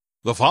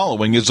The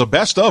following is a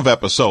best-of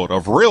episode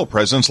of Real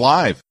Presence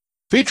Live,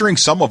 featuring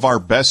some of our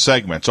best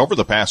segments over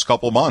the past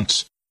couple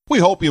months. We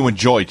hope you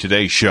enjoy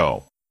today's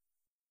show.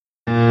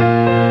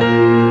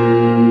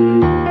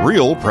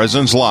 Real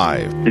Presence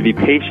Live. To be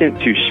patient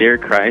to share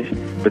Christ,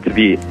 but to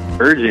be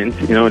urgent,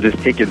 just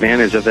take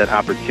advantage of that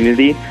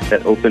opportunity,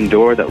 that open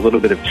door, that little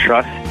bit of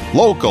trust.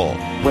 Local.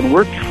 When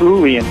we're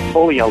truly and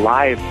fully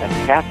alive and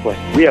Catholic,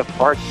 we have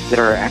hearts that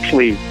are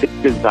actually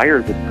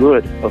desire the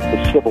good of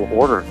the civil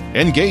order.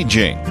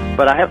 Engaging.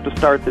 But I have to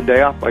start the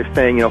day off by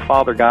saying,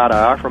 Father God,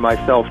 I offer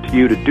myself to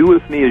you to do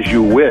with me as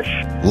you wish.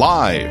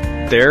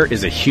 Live. There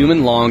is a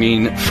human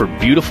longing for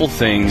beautiful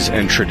things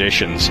and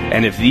traditions,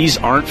 and if these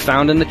aren't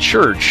found in the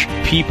church,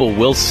 people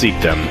will seek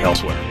them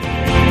elsewhere.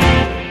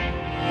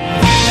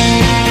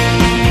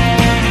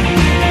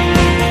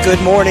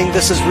 Good morning,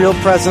 this is Real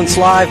Presence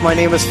Live. My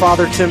name is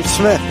Father Tim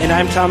Smith. And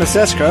I'm Thomas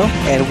Escrow.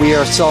 And we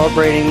are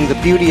celebrating the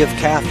beauty of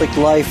Catholic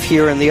life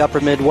here in the Upper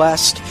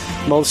Midwest,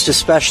 most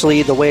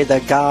especially the way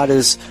that God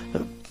is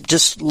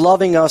just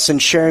loving us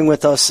and sharing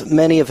with us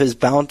many of His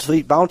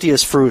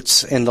bounteous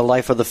fruits in the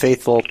life of the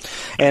faithful.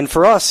 And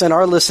for us in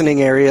our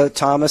listening area,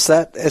 Thomas,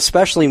 that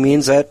especially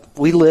means that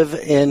we live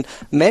in,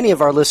 many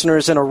of our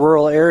listeners, in a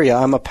rural area.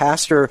 I'm a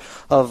pastor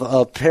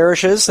of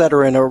parishes that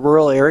are in a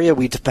rural area.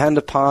 We depend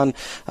upon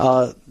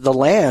the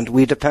land.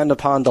 We depend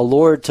upon the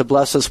Lord to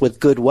bless us with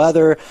good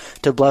weather,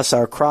 to bless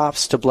our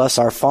crops, to bless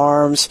our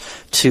farms,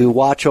 to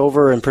watch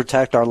over and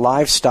protect our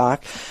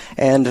livestock.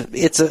 And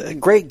it's a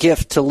great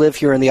gift to live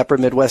here in the Upper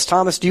Midwest.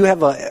 Thomas, do you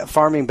have a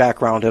farming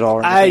background at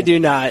all? I do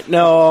not,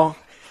 no.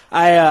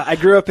 I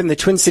grew up in the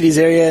Twin Cities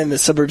area, in the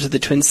suburbs of the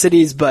Twin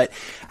Cities, but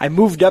I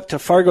moved up to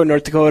Fargo,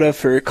 North Dakota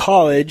for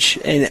college,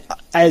 and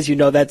as you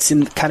know, that's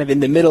kind of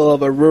in the middle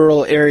of a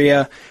rural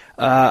area.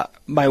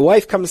 My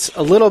wife comes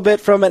a little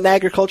bit from an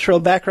agricultural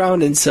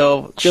background, and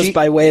so just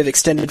by way of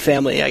extended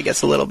family, I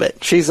guess a little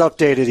bit. She's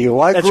updated you.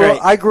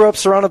 I grew up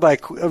surrounded by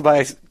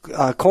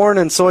corn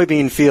and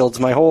soybean fields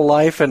my whole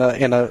life, in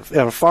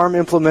a farm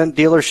implement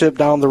dealership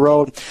down the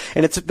road,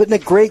 and it's been a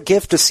great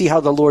gift to see how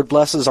the Lord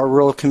blesses our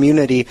rural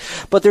community.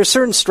 But there's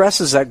certain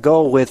stresses that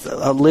go with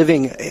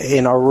living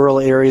in our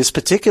rural areas,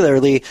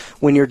 particularly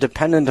when you're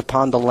dependent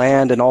upon the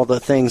land and all the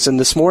things. And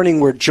this morning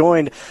we're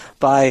joined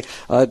by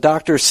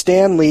Dr.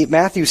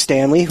 Matthew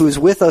Stanley, who's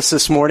with us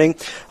this morning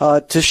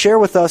to share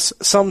with us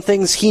some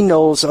things he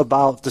knows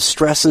about the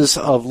stresses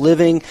of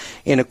living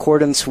in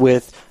accordance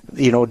with,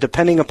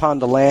 depending upon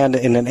the land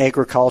in an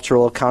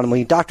agricultural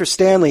economy. Dr.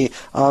 Stanley,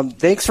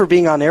 thanks for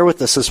being on air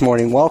with us this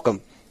morning.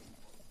 Welcome.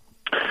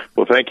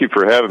 Well, thank you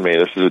for having me.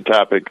 This is a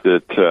topic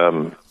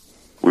that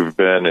we've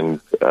been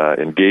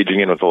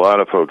engaging in with a lot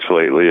of folks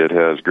lately. It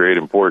has great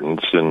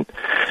importance, and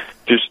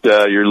just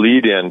your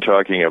lead-in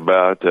talking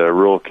about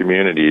rural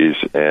communities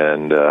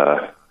and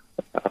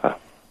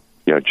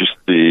just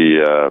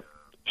the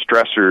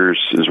stressors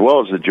as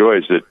well as the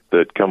joys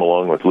that come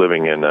along with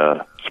living in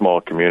a small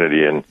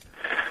community and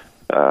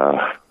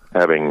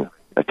having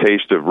a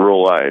taste of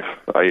rural life.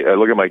 I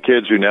look at my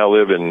kids who now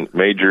live in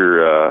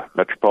major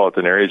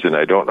metropolitan areas, and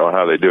I don't know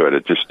how they do it.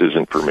 It just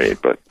isn't for me,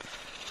 but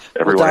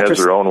everyone has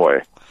their own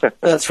way.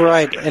 That's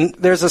right. And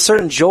there's a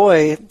certain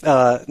joy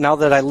now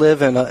that I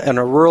live in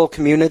a rural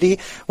community.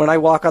 When I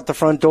walk out the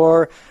front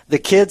door, the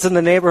kids in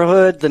the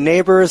neighborhood, the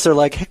neighbors are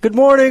like, hey, good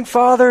morning,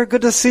 Father.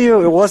 Good to see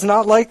you. It was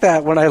not like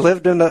that when I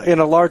lived in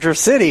a larger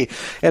city.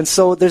 And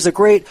so there's a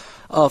great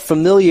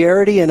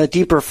familiarity and a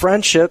deeper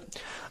friendship.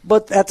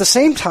 But at the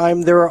same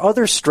time, there are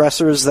other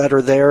stressors that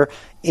are there,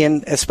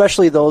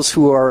 especially those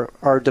who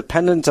are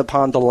dependent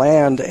upon the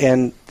land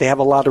and they have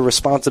a lot of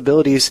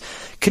responsibilities.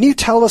 Can you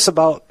tell us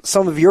about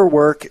some of your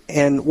work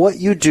and what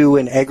you do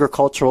in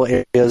agricultural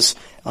areas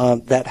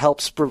that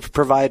helps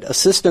provide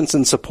assistance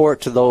and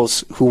support to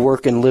those who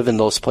work and live in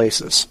those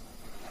places?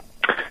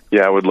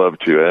 Yeah, I would love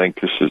to. I think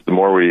the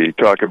more we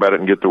talk about it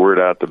and get the word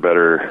out, the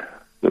better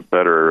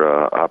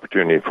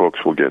opportunity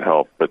folks will get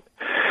help. But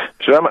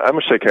so I'm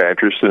a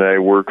psychiatrist, and I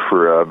work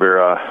for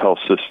Vera Health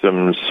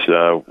Systems.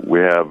 We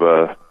have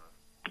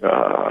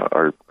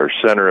our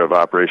center of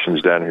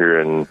operations down here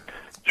in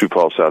Sioux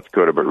Falls, South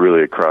Dakota, but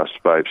really across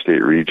the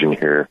 5-state region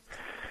here.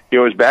 It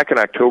was back in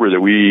October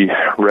that we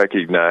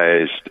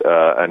recognized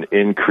an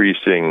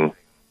increasing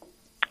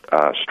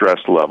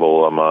stress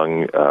level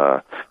among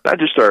not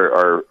just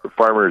our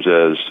farmers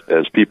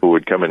as people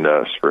would come into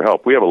us for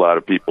help. We have a lot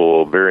of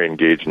people very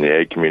engaged in the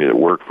ag community that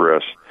work for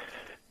us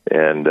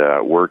and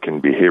work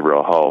in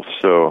behavioral health.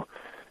 So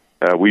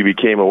we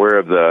became aware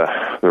of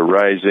the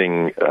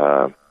rising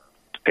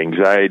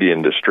anxiety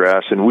and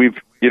distress. And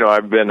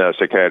I've been a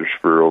psychiatrist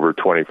for over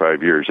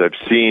 25 years. I've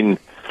seen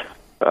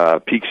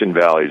peaks and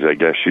valleys, I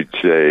guess you'd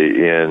say,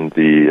 in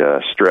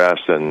the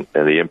stress and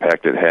the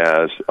impact it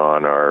has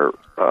on our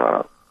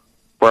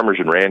farmers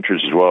and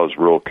ranchers as well as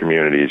rural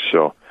communities.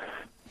 So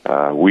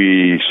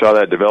we saw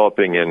that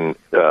developing in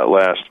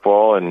last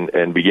fall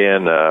and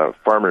began a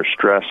farmer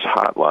stress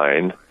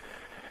hotline.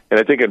 And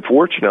I think,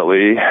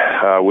 unfortunately,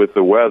 with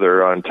the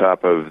weather on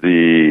top of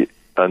the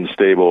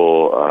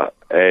unstable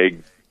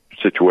ag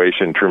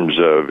situation in terms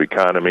of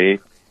economy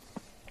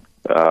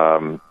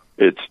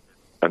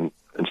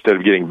instead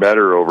of getting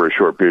better over a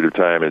short period of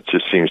time, it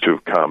just seems to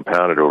have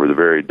compounded over the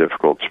very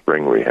difficult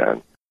spring we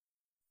had.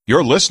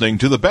 You're listening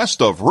to the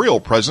best of Real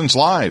Presence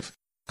Live.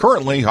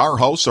 Currently, our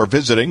hosts are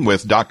visiting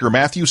with Dr.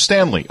 Matthew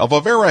Stanley of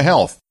Avera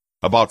Health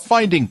about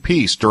finding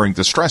peace during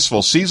the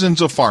stressful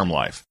seasons of farm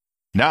life.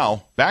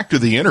 Now, back to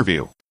the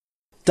interview.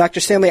 Dr.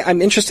 Stanley,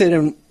 I'm interested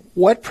in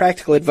what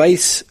practical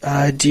advice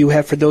do you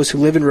have for those who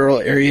live in rural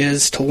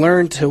areas to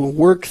learn to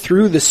work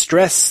through the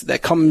stress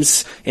that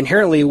comes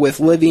inherently with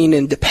living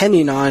and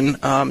depending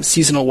on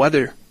seasonal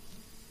weather?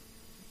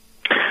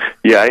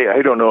 Yeah,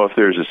 I don't know if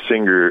there's a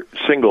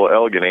single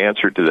elegant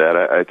answer to that.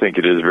 I think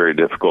it is very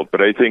difficult,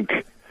 but I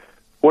think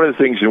one of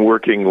the things in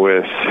working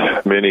with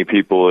many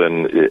people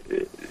in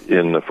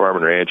the farm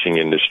and ranching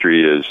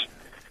industry is,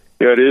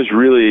 it is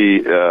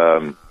really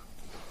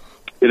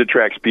it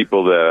attracts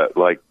people that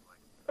like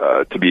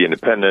to be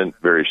independent,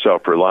 very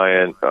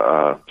self-reliant.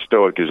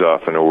 Stoic is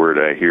often a word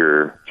I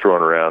hear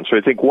thrown around. So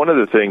I think one of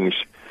the things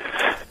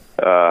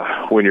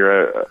when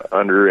you're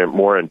under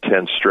more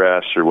intense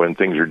stress or when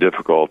things are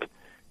difficult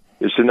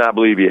is to not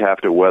believe you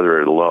have to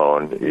weather it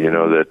alone. You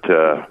know,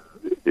 that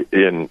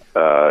in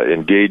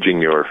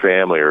engaging your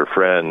family or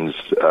friends,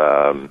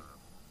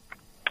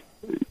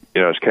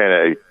 it's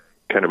kind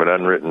of an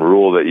unwritten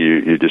rule that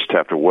you just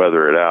have to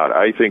weather it out.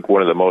 I think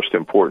one of the most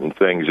important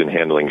things in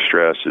handling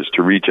stress is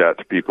to reach out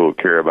to people who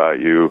care about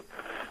you,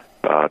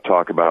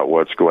 talk about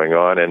what's going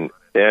on, and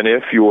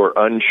if you're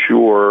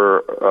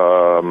unsure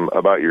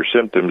about your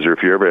symptoms, or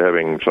if you're ever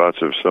having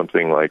thoughts of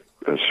something like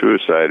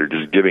suicide or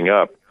just giving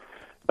up,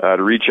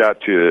 to reach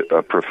out to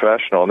a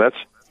professional. And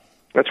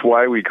that's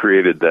why we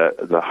created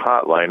the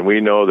hotline.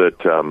 We know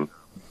that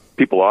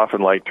people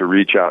often like to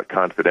reach out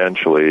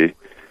confidentially,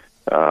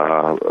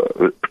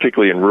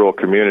 particularly in rural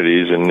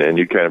communities, and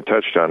you kind of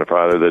touched on it,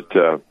 Father,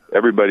 that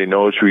everybody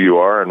knows who you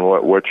are and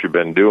what you've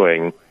been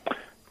doing.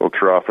 Folks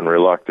are often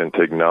reluctant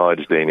to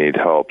acknowledge they need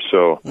help.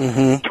 So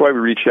that's why we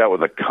reached out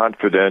with a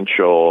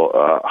confidential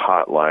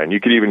hotline.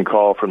 You could even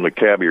call from the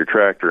cab of your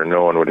tractor and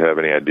no one would have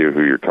any idea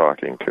who you're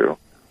talking to.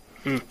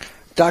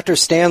 Dr.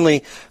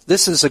 Stanley,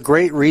 this is a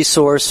great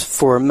resource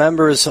for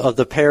members of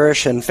the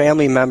parish and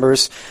family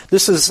members.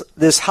 This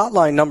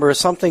hotline number is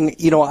something,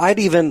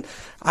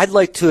 I'd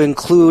like to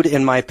include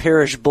in my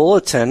parish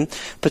bulletin,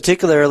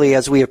 particularly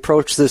as we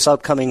approach this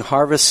upcoming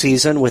harvest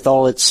season with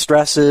all its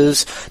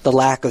stresses, the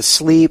lack of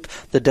sleep,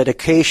 the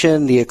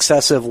dedication, the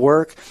excessive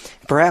work.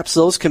 Perhaps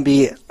those can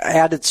be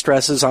added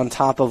stresses on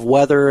top of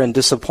weather and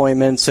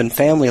disappointments and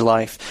family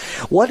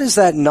life. What is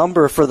that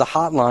number for the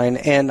hotline?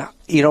 And,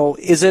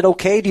 is it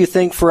okay, do you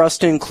think, for us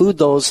to include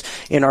those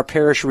in our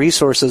parish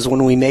resources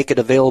when we make it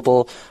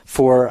available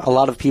for a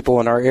lot of people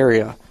in our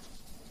area?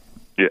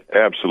 Yeah,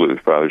 absolutely,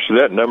 Father. So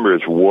that number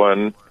is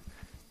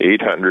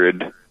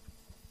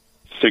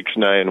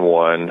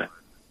 1-800-691-4336.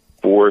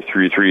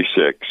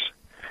 It's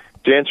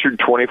answered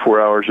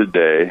 24 hours a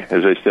day.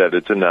 As I said,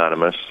 it's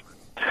anonymous.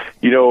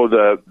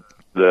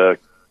 The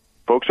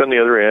folks on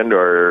the other end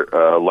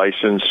are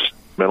licensed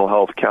mental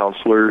health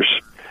counselors.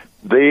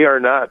 They are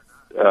not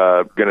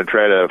going to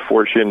try to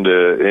force you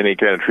into any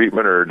kind of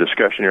treatment or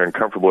discussion you're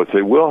uncomfortable with.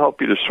 They will help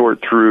you to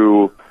sort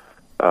through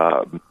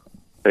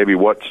maybe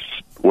what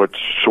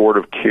sort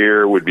of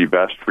care would be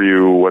best for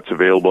you, what's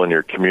available in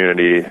your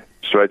community.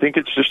 So I think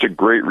it's just a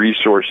great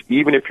resource,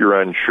 even if you're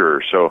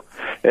unsure. So,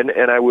 and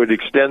I would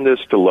extend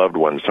this to loved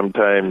ones.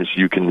 Sometimes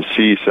you can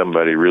see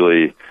somebody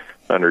really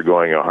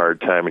undergoing a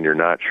hard time and you're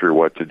not sure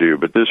what to do.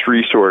 But this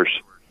resource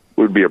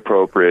would be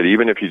appropriate,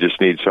 even if you just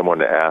need someone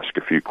to ask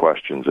a few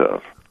questions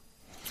of.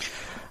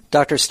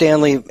 Dr.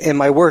 Stanley, in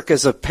my work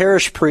as a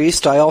parish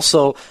priest, I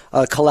also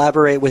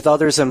collaborate with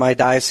others in my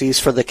diocese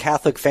for the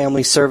Catholic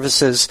Family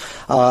Services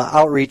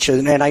outreach,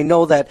 and I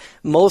know that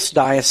most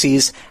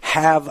dioceses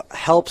have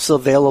helps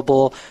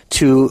available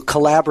to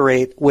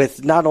collaborate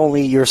with not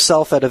only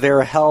yourself at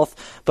Avera Health,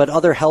 but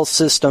other health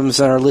systems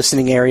in our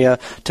listening area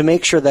to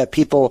make sure that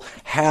people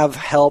have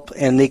help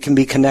and they can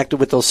be connected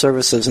with those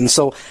services. And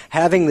so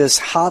having this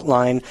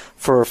hotline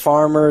for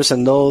farmers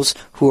and those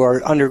who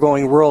are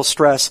undergoing rural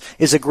stress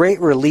is a great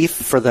relief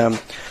for them.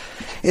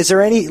 Is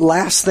there any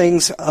last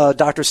things,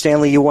 Dr.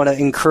 Stanley, you want to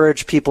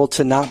encourage people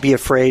to not be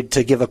afraid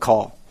to give a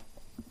call?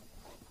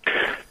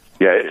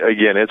 Yeah,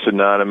 again, it's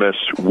anonymous.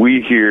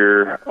 We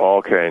hear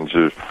all kinds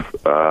of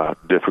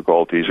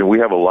difficulties, and we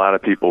have a lot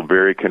of people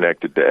very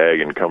connected to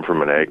ag and come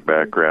from an ag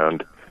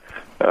background.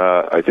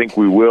 I think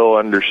we will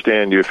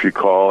understand you if you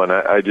call, and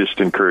I just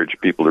encourage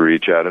people to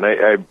reach out. And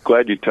I'm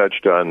glad you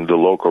touched on the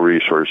local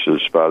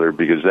resources, Father,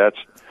 because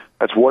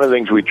that's one of the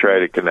things we try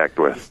to connect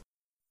with.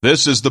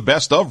 This is the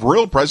best of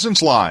Real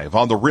Presence Live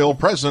on the Real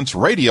Presence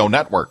Radio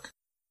Network.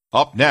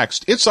 Up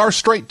next, it's our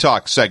Straight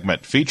Talk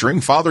segment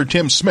featuring Father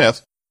Tim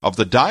Smith of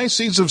the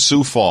Diocese of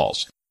Sioux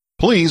Falls.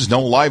 Please,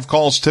 no live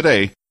calls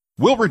today.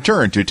 We'll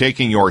return to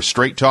taking your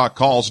Straight Talk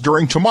calls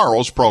during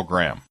tomorrow's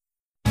program.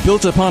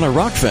 Built Upon a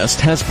Rock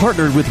Fest has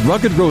partnered with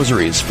Rugged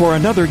Rosaries for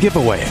another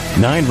giveaway.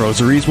 9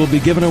 rosaries will be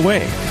given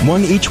away,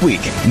 one each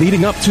week,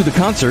 leading up to the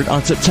concert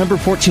on September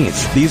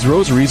 14th. These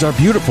rosaries are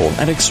beautiful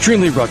and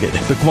extremely rugged.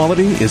 The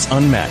quality is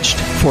unmatched.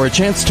 For a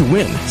chance to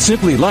win,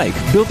 simply like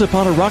Built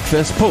Upon a Rock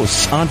Fest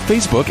posts on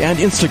Facebook and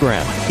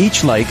Instagram.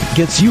 Each like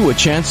gets you a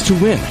chance to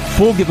win.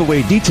 Full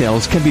giveaway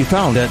details can be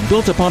found at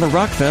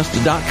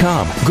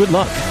builtuponarockfest.com. Good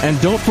luck,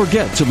 and don't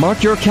forget to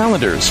mark your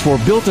calendars for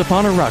Built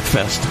Upon a Rock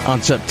Fest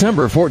on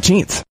September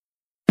 14th.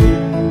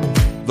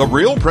 The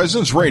Real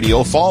Presence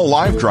Radio Fall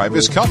Live Drive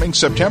is coming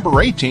September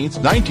 18th,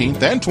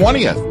 19th, and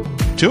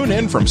 20th. Tune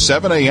in from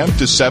 7 a.m.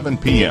 to 7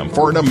 p.m.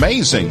 for an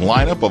amazing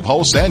lineup of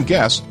hosts and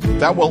guests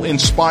that will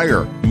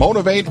inspire,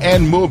 motivate,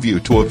 and move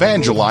you to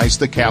evangelize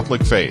the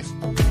Catholic faith.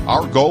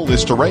 Our goal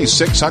is to raise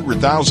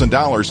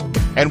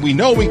 $600,000, and we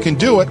know we can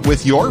do it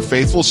with your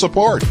faithful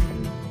support.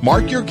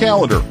 Mark your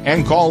calendar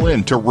and call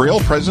in to Real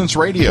Presence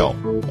Radio,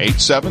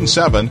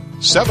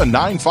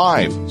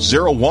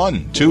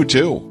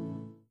 877-795-0122.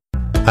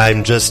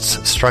 I'm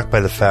just struck by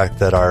the fact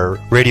that our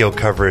radio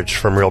coverage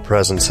from Real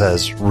Presence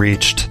has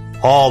reached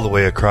all the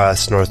way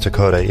across North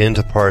Dakota,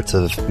 into parts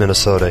of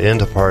Minnesota,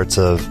 into parts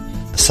of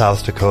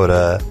South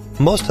Dakota.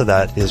 Most of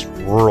that is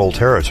rural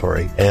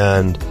territory,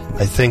 and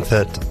I think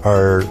that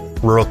our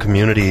rural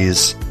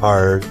communities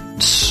are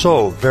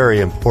so very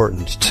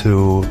important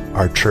to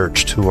our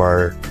church, to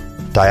our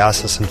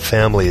diocesan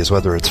families,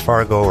 whether it's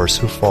Fargo or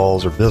Sioux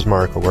Falls or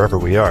Bismarck or wherever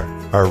we are.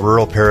 Our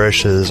rural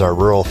parishes, our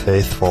rural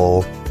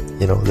faithful,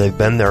 they've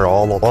been there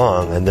all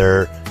along, and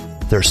they're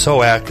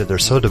so active, they're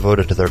so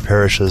devoted to their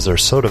parishes, they're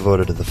so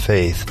devoted to the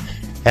faith.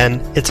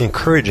 And it's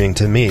encouraging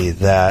to me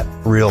that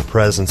Real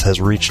Presence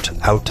has reached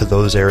out to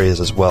those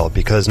areas as well,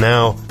 because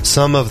now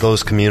some of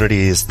those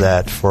communities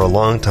that for a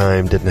long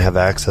time didn't have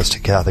access to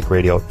Catholic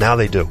radio, now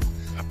they do.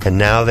 And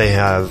now they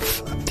have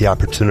the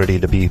opportunity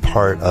to be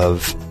part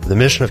of the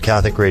mission of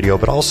Catholic radio,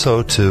 but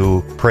also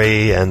to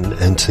pray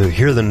and to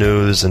hear the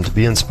news and to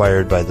be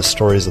inspired by the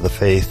stories of the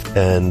faith.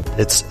 And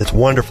it's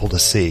wonderful to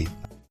see.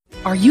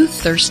 Are you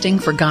thirsting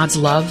for God's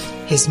love,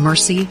 His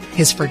mercy,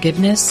 His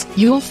forgiveness?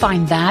 You'll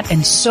find that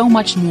and so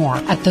much more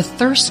at the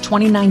Thirst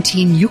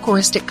 2019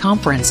 Eucharistic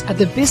Conference at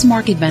the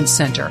Bismarck Events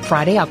Center,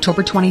 Friday,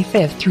 October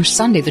 25th through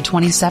Sunday the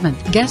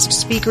 27th. Guest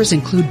speakers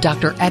include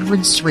Dr.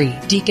 Edward Sri,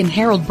 Deacon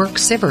Harold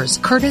Burke-Sivers,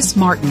 Curtis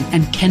Martin,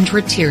 and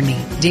Kendra Tierney.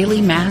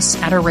 Daily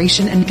Mass,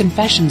 adoration, and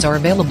confessions are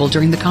available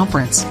during the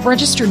conference.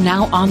 Register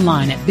now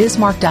online at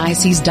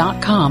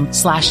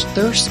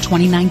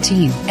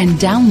bismarckdiocese.com/Thirst2019 and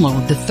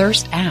download the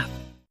Thirst app.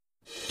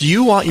 Do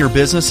you want your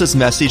business's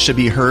message to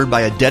be heard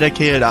by a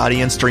dedicated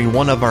audience during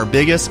one of our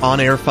biggest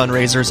on-air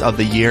fundraisers of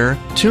the year?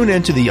 Tune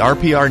into the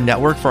RPR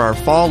Network for our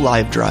Fall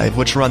Live Drive,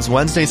 which runs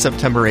Wednesday,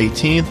 September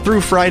 18th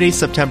through Friday,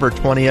 September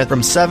 20th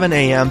from 7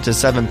 a.m. to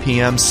 7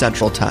 p.m.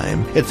 Central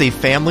Time. It's a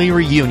family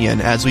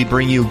reunion as we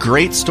bring you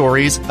great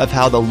stories of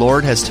how the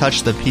Lord has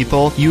touched the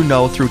people you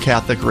know through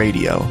Catholic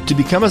radio. To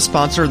become a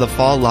sponsor of the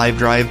Fall Live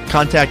Drive,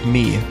 contact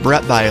me,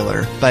 Brett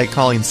Byler, by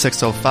calling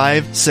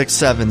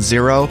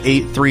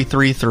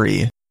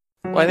 605-670-8333.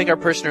 Well, I think our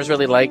parishioners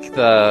really like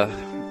the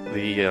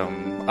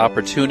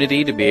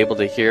opportunity to be able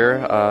to hear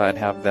and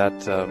have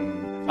that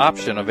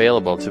option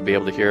available to be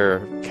able to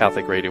hear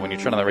Catholic radio. When you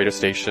turn on the radio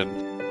station,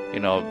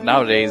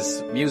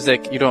 nowadays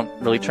music, you don't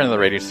really turn on the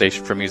radio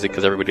station for music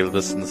because everybody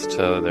listens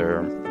to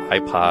their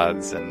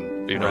iPods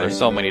and there's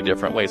so many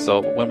different ways. So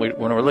when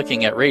we're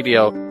looking at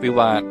radio, we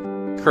want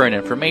current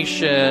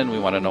information. We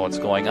want to know what's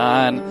going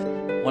on.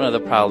 One of the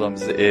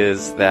problems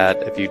is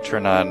that if you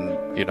turn on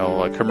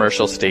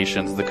commercial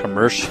stations, the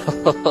commercial,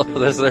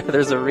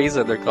 there's a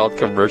reason they're called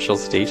commercial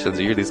stations.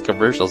 You hear these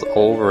commercials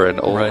over and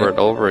over and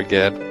over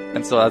again.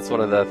 And so that's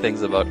one of the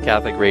things about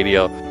Catholic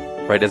radio,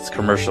 right? It's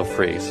commercial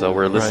free. So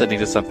we're listening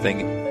to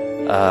something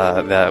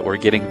that we're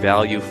getting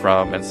value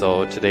from. And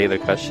so today the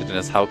question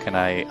is, how can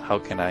I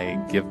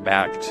give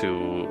back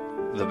to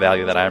the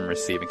value that I'm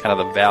receiving? Kind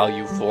of the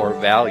value for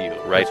value,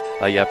 right?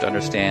 You have to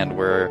understand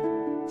where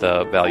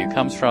the value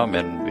comes from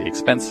and the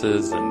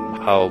expenses and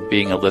how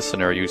being a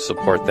listener you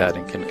support that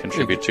and can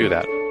contribute to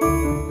that.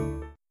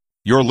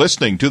 You're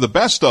listening to the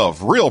best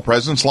of Real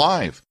Presence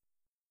Live.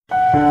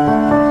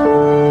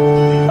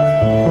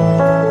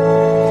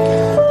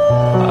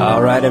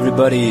 All right,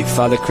 everybody.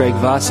 Father Craig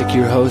Vosik,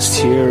 your host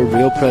here,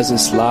 Real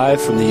Presence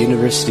Live from the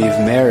University of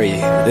Mary.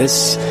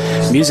 This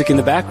music in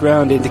the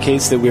background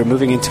indicates that we're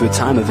moving into a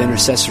time of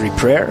intercessory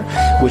prayer,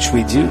 which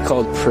we do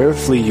called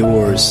Prayerfully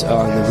Yours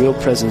on the Real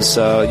Presence,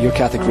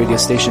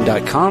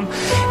 yourcatholicradiostation.com.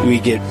 We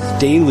get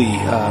daily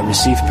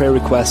receive prayer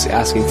requests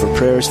asking for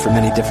prayers for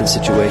many different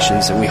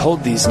situations, and we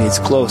hold these needs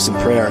close in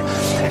prayer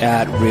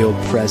at Real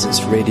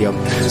Presence Radio.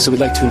 So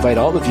we'd like to invite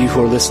all of you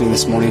who are listening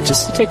this morning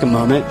just to take a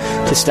moment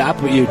to stop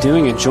what you're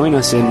doing and join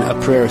us us in a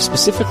prayer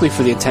specifically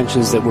for the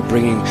intentions that we're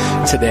bringing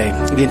today.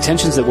 The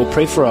intentions that we'll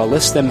pray for, I'll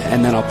list them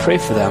and then I'll pray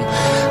for them.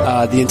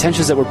 The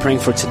intentions that we're praying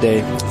for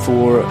today,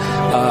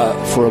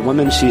 for a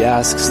woman, she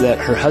asks that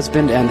her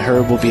husband and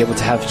her will be able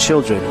to have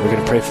children. We're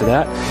going to pray for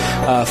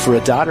that. For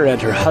a daughter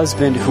and her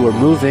husband who are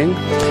moving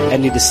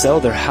and need to sell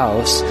their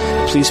house,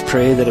 please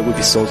pray that it would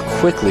be sold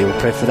quickly. We'll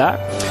pray for that.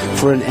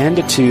 For an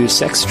end to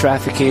sex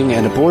trafficking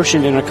and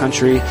abortion in our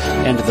country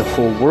and the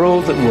whole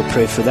world, we'll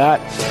pray for that.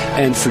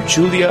 And for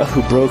Julia,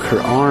 who broke her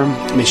arm,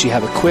 may she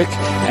have a quick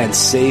and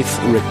safe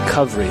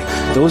recovery.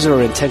 Those are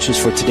our intentions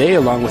for today,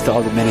 along with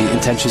all the many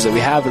intentions that we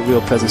have at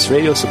Real Presence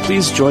Radio, so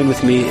please join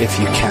with me if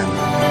you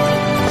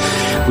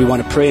can. We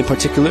want to pray in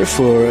particular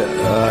for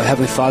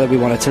Heavenly Father. We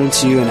want to turn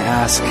to you and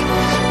ask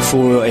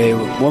for a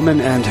woman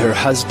and her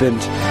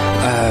husband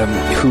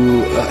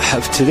who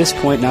have to this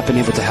point not been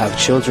able to have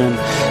children.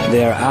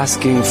 They are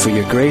asking for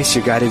your grace,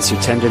 your guidance,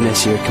 your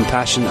tenderness, your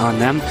compassion on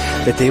them,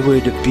 that they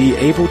would be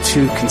able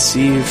to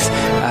conceive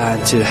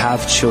and to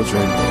have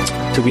children.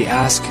 So we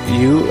ask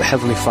you,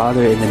 Heavenly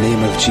Father, in the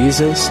name of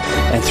Jesus,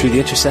 and through the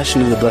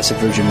intercession of the Blessed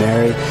Virgin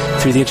Mary,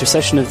 through the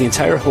intercession of the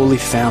entire Holy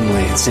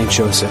Family and St.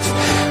 Joseph,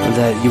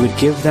 that you would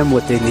give them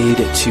what they need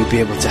to be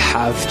able to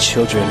have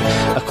children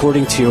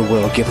according to your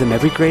will. Give them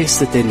every grace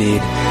that they need,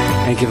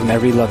 and give them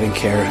every loving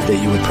care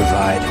that you would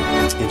provide.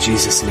 In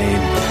Jesus' name,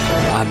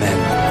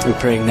 amen. We're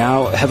praying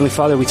now. Heavenly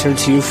Father, we turn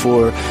to you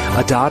for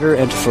a daughter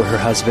and for her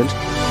husband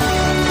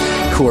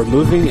who are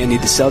moving and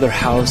need to sell their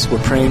house.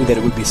 We're praying that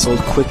it would be sold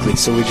quickly.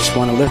 So we just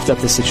want to lift up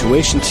the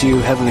situation to you,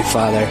 Heavenly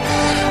Father,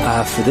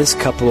 for this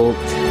couple,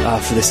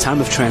 for this time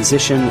of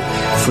transition,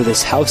 for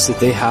this house that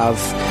they have,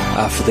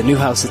 for the new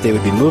house that they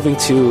would be moving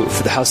to,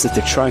 for the house that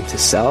they're trying to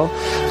sell.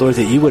 Lord,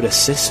 that you would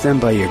assist them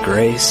by your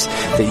grace,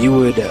 that you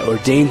would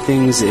ordain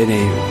things in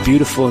a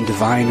beautiful and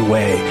divine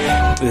way,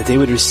 that they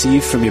would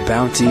receive from your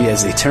bounty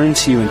as they turn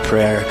to you in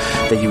prayer,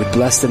 that you would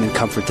bless them and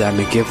comfort them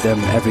and give them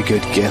every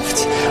good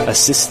gift.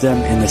 Assist them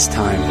in this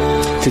time.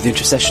 Through the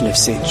intercession of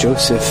St.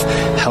 Joseph,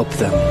 help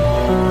them.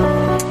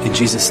 In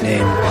Jesus'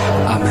 name,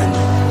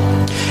 amen.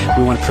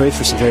 We want to pray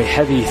for some very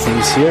heavy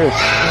things here,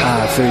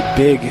 very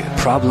big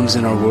problems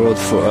in our world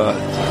for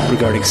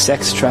regarding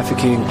sex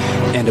trafficking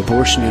and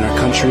abortion in our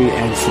country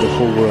and for the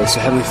whole world. So,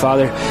 Heavenly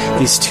Father,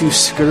 these two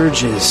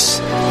scourges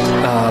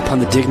upon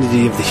the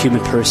dignity of the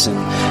human person,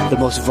 the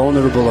most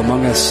vulnerable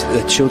among us,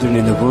 the children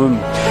in the womb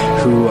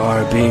who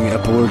are being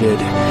aborted,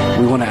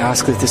 we want to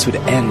ask that this would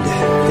end,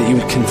 that you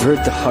would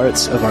convert the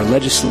hearts of our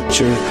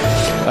legislature,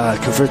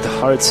 convert the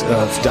hearts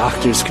of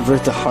doctors,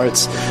 convert the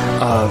hearts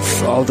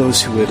of all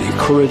those who would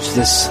encourage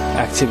this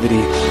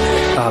activity,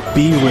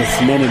 be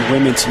with men and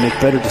women to make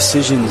better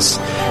decisions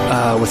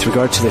with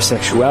regard to their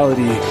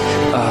sexuality,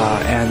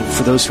 and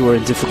for those who are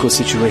in difficult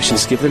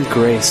situations, give them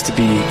grace to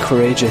be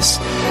courageous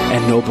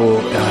and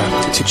noble,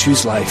 to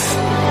choose life.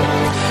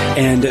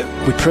 And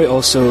we pray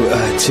also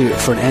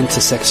for an end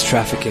to sex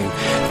trafficking,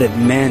 that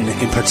men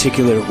in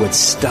particular would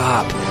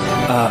stop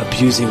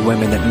abusing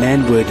women, that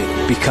men would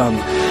become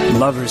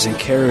lovers and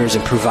carers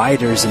and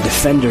providers and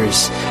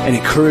defenders and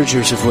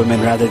encouragers of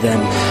women rather than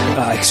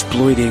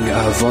exploiting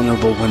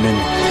vulnerable women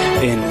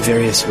in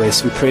various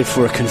ways. We pray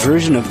for a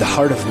conversion of the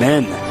heart of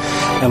men,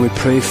 and we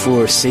pray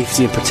for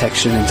safety and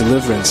protection and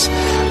deliverance,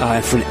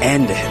 and for an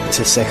end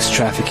to sex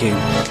trafficking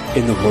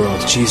in the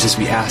world. Jesus,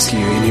 we ask you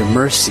in your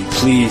mercy,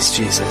 please,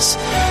 Jesus,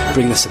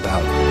 bring this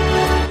about.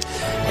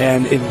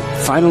 And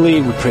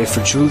finally, we pray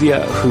for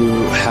Julia,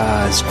 who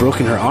has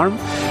broken her arm,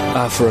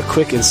 for a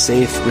quick and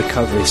safe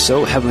recovery.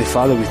 So, Heavenly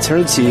Father, we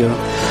turn to you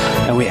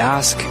and we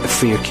ask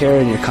for your care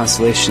and your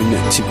consolation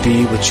to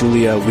be with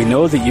Julia. We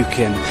know that you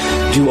can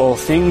do all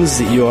things,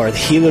 that you are the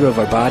healer of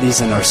our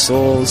bodies and our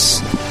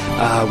souls.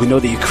 We know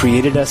that you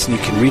created us and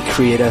you can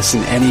recreate us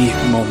in any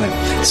moment.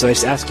 So I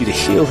just ask you to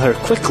heal her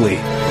quickly,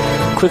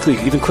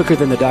 even quicker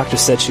than the doctor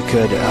said she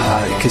could,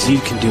 because you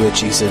can do it,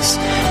 Jesus.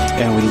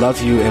 And we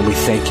love you and we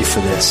thank you for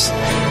this.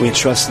 We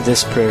entrust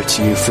this prayer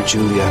to you for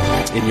Julia.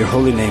 In your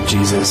holy name,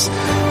 Jesus.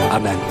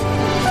 Amen.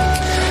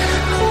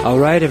 All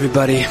right,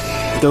 everybody.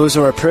 Those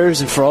are our prayers,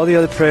 and for all the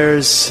other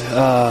prayers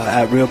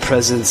at Real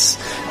Presence,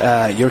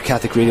 your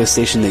Catholic radio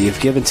station that you've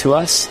given to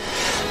us,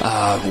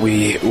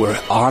 we were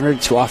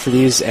honored to offer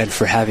these and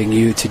for having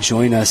you to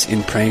join us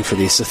in praying for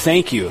these. So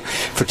thank you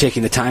for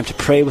taking the time to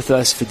pray with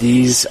us for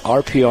these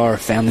RPR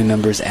family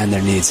members and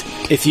their needs.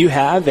 If you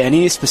have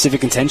any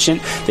specific intention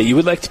that you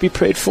would like to be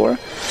prayed for,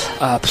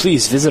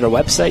 please visit our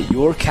website,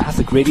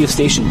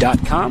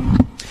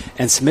 yourcatholicradiostation.com.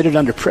 and submit it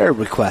under prayer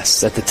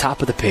requests at the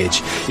top of the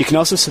page. You can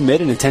also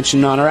submit an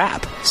intention on our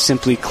app.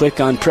 Simply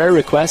click on prayer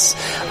requests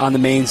on the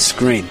main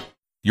screen.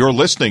 You're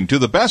listening to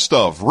the best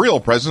of Real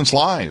Presence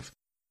Live.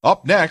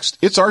 Up next,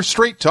 it's our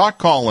Straight Talk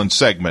call-in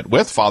segment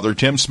with Father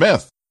Tim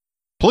Smith.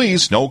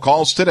 Please, no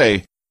calls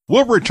today.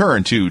 We'll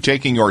return to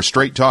taking your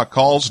Straight Talk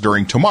calls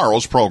during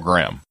tomorrow's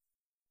program.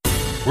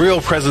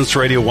 Real Presence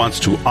Radio wants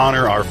to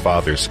honor our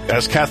fathers.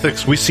 As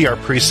Catholics, we see our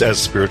priests as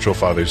spiritual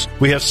fathers.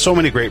 We have so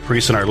many great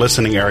priests in our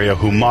listening area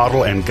who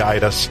model and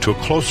guide us to a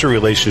closer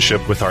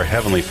relationship with our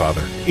Heavenly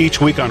Father. Each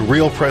week on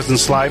Real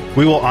Presence Live,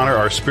 we will honor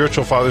our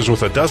spiritual fathers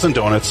with a dozen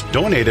donuts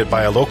donated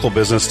by a local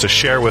business to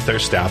share with their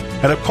staff.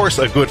 And of course,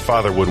 a good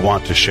father would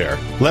want to share.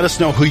 Let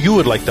us know who you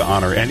would like to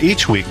honor, and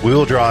each week we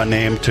will draw a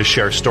name to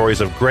share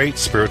stories of great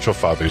spiritual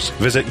fathers.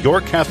 Visit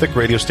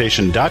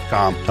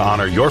yourcatholicradiostation.com to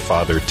honor your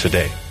father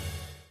today.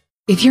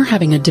 If you're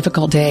having a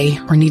difficult day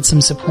or need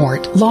some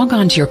support, log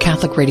on to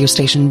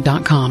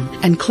yourcatholicradiostation.com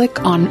and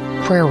click on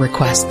Prayer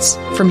Requests.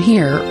 From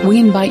here, we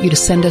invite you to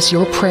send us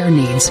your prayer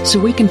needs so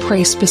we can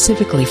pray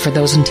specifically for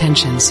those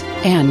intentions.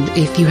 And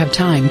if you have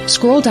time,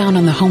 scroll down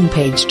on the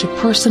homepage to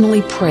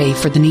personally pray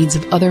for the needs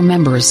of other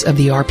members of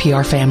the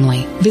RPR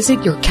family. Visit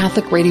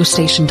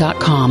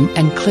yourcatholicradiostation.com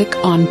and click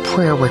on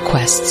Prayer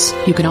Requests.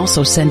 You can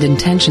also send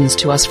intentions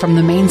to us from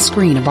the main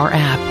screen of our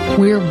app.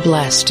 We're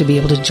blessed to be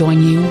able to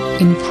join you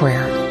in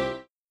prayer.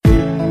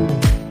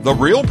 The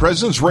Real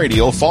Presence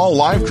Radio Fall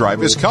Live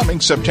Drive is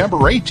coming September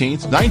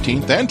 18th,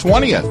 19th, and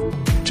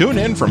 20th. Tune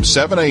in from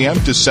 7 a.m.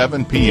 to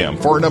 7 p.m.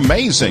 for an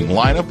amazing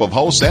lineup of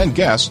hosts and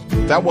guests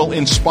that will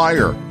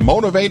inspire,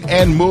 motivate,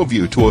 and move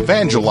you to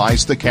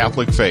evangelize the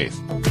Catholic faith.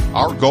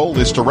 Our goal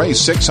is to raise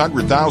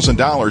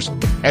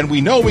 $600,000, and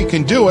we know we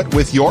can do it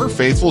with your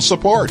faithful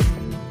support.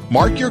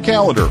 Mark your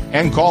calendar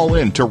and call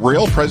in to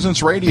Real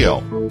Presence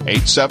Radio,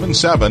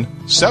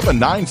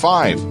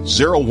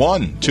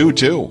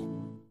 877-795-0122.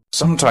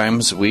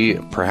 Sometimes we,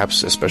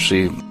 perhaps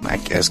especially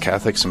as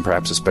Catholics and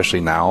perhaps especially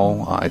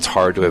now, it's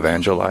hard to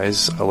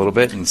evangelize a little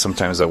bit, and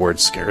sometimes that word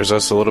scares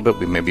us a little bit.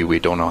 Maybe we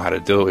don't know how to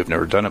do it. We've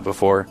never done it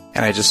before.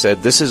 And I just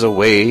said, this is a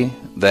way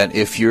that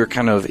if you're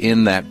kind of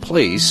in that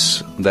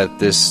place, that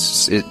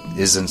it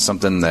isn't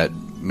something that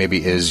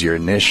maybe is your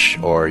niche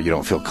or you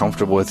don't feel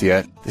comfortable with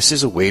yet, this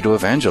is a way to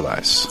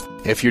evangelize.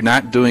 If you're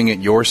not doing it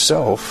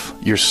yourself,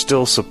 you're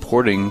still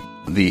supporting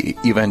the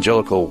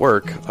evangelical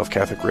work of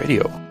Catholic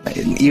radio.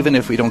 And even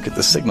if we don't get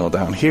the signal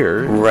down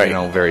here,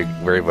 very,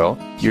 very well,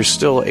 you're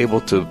still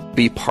able to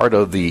be part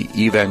of the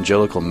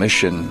evangelical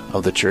mission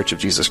of the Church of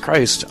Jesus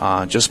Christ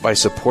just by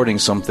supporting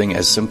something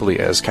as simply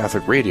as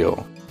Catholic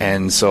radio.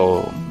 And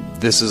so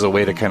this is a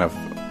way to kind of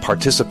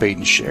participate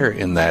and share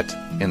in that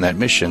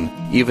mission,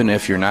 even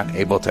if you're not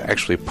able to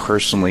actually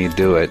personally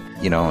do it,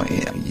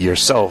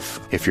 yourself,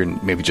 if you're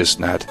maybe just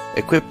not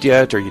equipped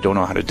yet, or you don't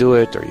know how to do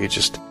it, or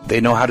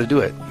they know how to do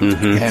it.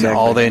 Mm-hmm, and exactly.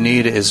 All they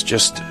need is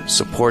just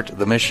support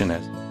the mission.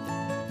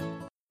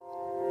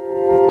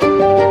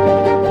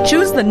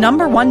 Choose the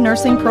 #1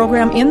 nursing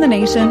program in the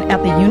nation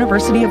at the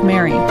University of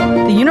Mary.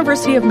 The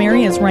University of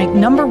Mary is ranked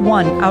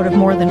 #1 out of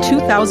more than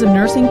 2,000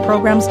 nursing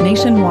programs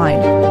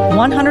nationwide.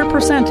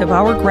 100% of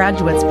our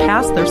graduates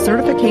pass their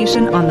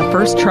certification on the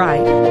first try.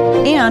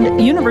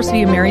 And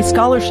University of Mary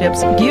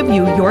scholarships give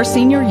you your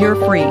senior year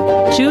free.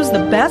 Choose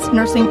the best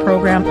nursing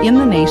program in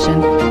the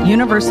nation,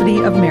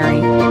 University of Mary.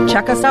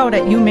 Check us out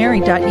at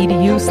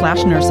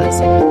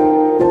umary.edu/nurses.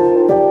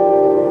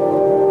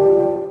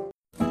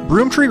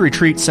 Broomtree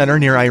Retreat Center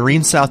near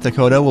Irene, South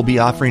Dakota will be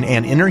offering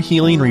an inner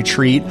healing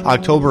retreat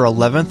October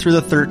 11th through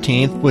the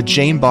 13th with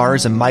Jane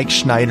Bars and Mike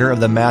Schneider of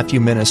the Matthew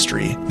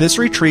Ministry. This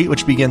retreat,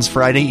 which begins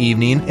Friday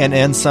evening and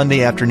ends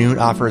Sunday afternoon,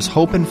 offers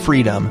hope and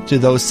freedom to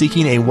those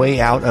seeking a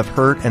way out of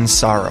hurt and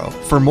sorrow.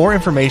 For more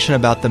information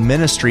about the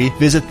ministry,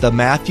 visit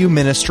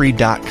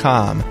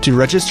thematthewministry.com. To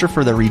register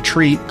for the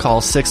retreat, call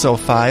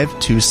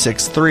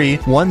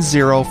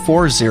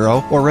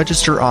 605-263-1040 or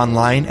register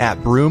online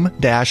at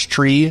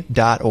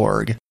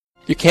broom-tree.org.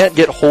 You can't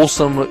get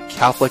wholesome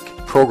Catholic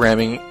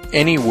programming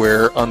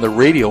anywhere on the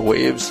radio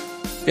waves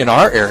in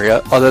our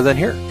area other than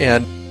here.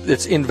 And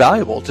it's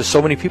invaluable to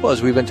so many people,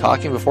 as we've been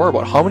talking before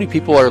about how many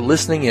people are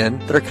listening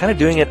in that are kind of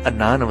doing it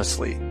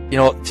anonymously.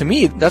 To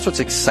me, that's what's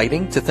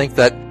exciting, to think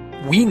that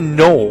we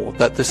know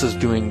that this is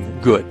doing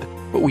good,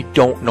 but we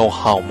don't know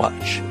how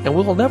much. And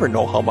we will never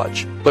know how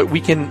much. But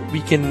we can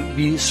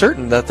be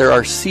certain that there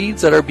are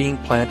seeds that are being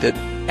planted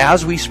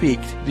as we speak.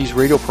 These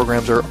radio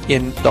programs are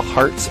in the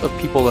hearts of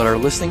people that are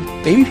listening,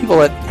 maybe people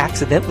that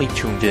accidentally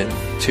tuned in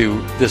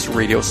to this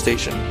radio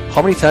station.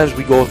 How many times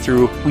we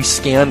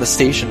scan the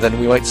stations and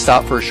we might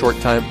stop for a short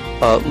time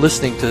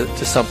listening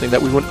to something that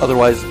we wouldn't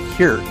otherwise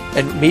hear.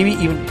 And maybe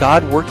even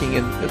God working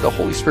and the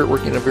Holy Spirit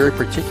working in a very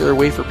particular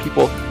way for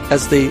people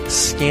as they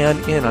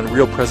scan in on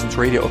Real Presence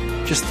Radio.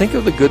 Just think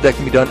of the good that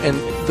can be done. And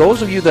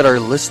those of you that are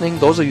listening,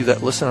 those of you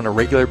that listen on a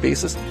regular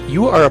basis,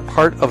 you are a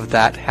part of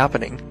that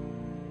happening.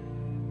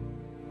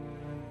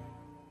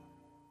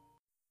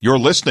 You're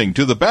listening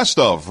to the best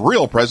of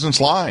Real Presence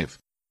Live.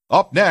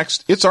 Up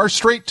next, it's our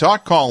Straight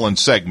Talk Call-In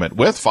segment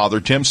with Father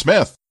Tim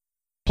Smith.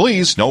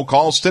 Please, no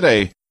calls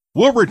today.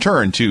 We'll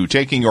return to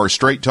taking your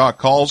Straight Talk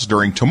calls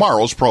during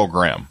tomorrow's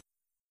program.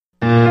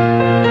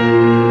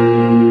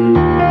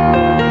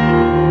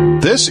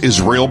 This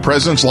is Real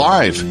Presence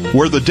Live,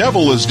 where the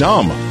devil is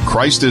dumb,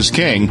 Christ is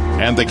king,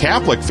 and the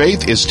Catholic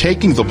faith is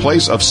taking the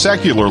place of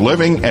secular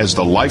living as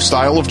the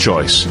lifestyle of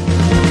choice.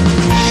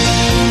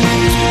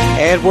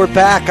 And we're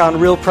back on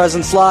Real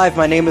Presence Live.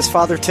 My name is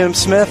Father Tim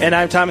Smith. And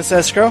I'm Thomas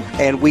Escrow.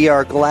 And we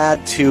are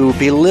glad to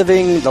be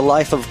living the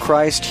life of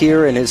Christ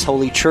here in his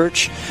holy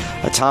church.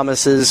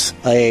 Thomas is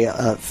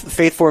a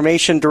faith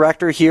formation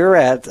director here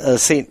at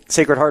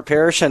Sacred Heart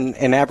Parish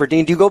in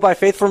Aberdeen. Do you go by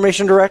faith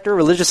formation director,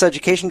 religious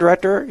education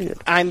director?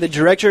 I'm the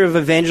director of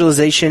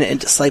evangelization and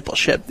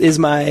discipleship is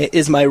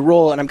my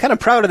role. And I'm kind of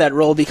proud of that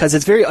role because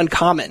it's very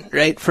uncommon,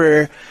 right?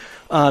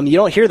 You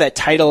don't hear that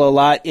title a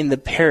lot in the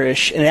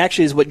parish, and it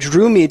actually is what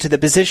drew me to the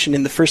position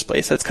in the first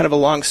place. That's kind of a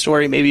long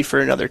story, maybe for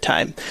another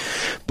time.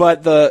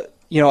 But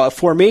a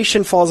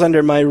formation falls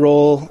under my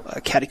role, a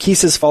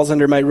catechesis falls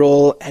under my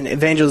role, and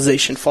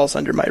evangelization falls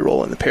under my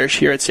role in the parish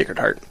here at Sacred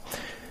Heart.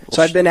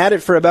 So I've been at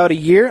it for about a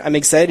year. I'm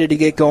excited to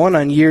get going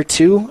on year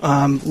 2.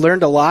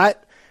 Learned a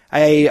lot.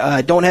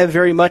 I don't have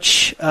very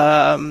much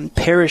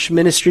parish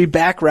ministry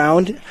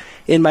background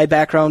in my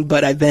background,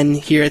 but I've been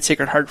here at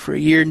Sacred Heart for a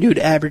year, new to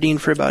Aberdeen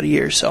for about a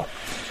year. So,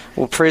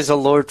 well, praise the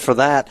Lord for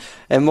that,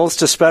 and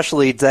most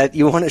especially that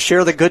you want to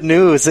share the good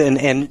news and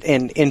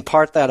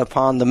impart that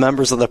upon the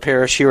members of the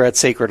parish here at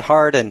Sacred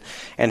Heart, and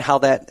how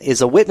that is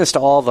a witness to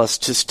all of us,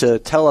 just to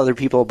tell other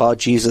people about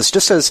Jesus.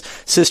 Just as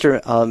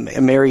Sister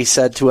Mary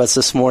said to us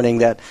this morning,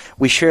 that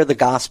we share the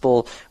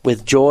gospel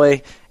with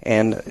joy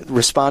and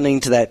responding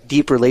to that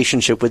deep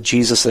relationship with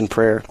Jesus in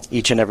prayer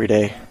each and every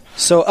day.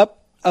 So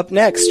up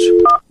next,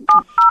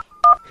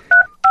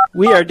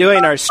 we are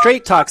doing our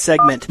Straight Talk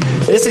segment.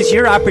 This is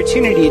your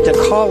opportunity to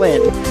call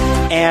in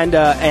and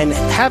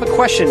have a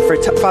question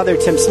for Father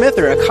Tim Smith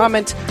or a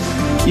comment.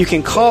 You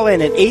can call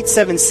in at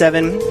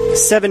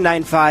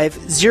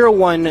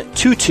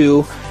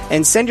 877-795-0122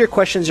 and send your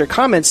questions or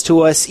comments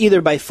to us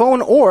either by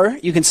phone or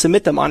you can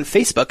submit them on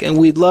Facebook, and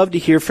we'd love to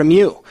hear from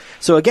you.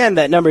 So again,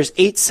 that number is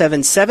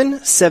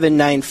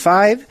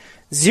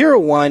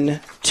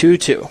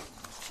 877-795-0122.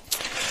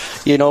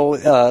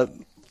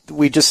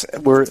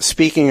 We're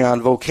speaking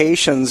on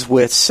vocations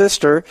with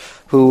Sister,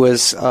 who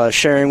is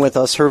sharing with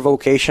us her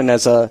vocation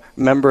as a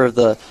member of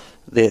the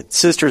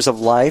Sisters of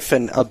Life,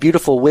 and a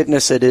beautiful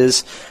witness it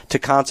is to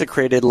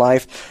consecrated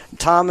life.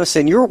 Thomas,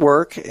 in your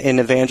work in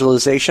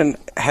evangelization,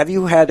 have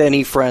you had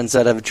any friends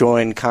that have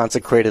joined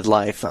consecrated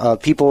life?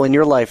 People in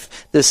your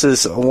life, this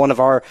is one of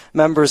our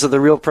members of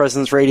the Real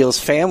Presence Radio's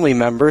family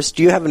members.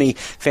 Do you have any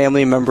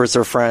family members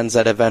or friends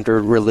that have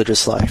entered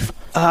religious life?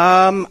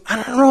 I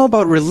don't know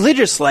about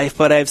religious life,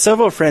 but I have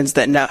several friends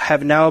that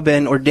have now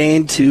been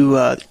ordained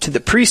to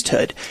the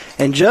priesthood.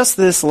 And just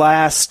this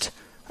last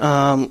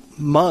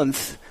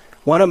month,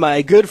 one of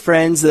my good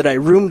friends that I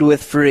roomed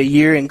with for a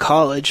year in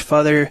college,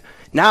 Father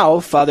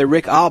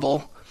Rick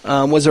Abel,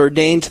 was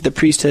ordained to the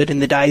priesthood in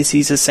the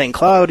Diocese of St.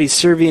 Cloud. He's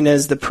serving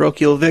as the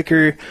parochial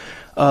vicar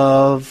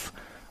of,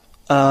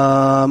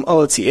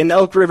 in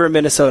Elk River,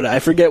 Minnesota. I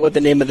forget what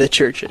the name of the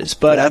church is,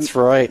 but that's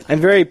right.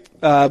 I'm very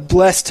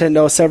blessed to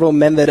know several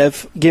men that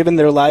have given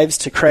their lives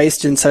to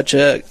Christ in such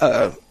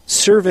a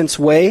servant's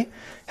way,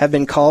 have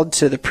been called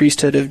to the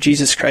priesthood of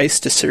Jesus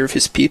Christ to serve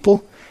his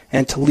people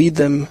and to lead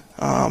them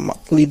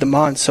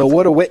on. So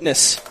what a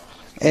witness.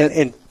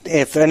 And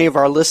if any of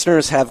our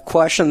listeners have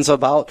questions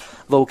about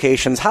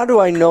vocations, how do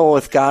I know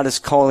if God is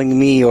calling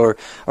me, or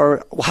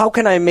how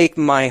can I make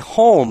my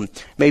home?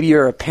 Maybe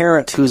you're a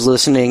parent who's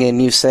listening and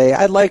you say,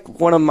 I'd like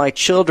one of my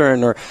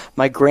children or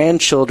my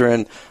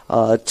grandchildren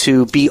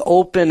to be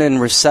open and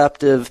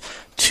receptive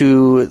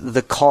to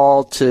the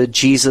call to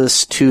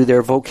Jesus, to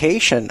their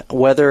vocation,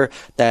 whether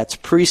that's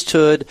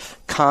priesthood,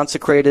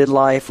 consecrated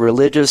life,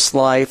 religious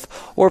life,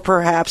 or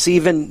perhaps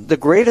even the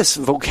greatest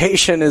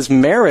vocation is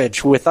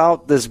marriage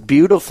without this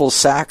beautiful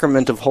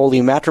sacrament of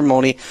holy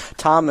matrimony.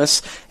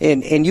 Thomas,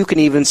 and you can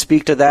even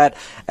speak to that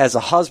as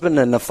a husband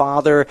and a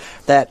father,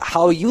 that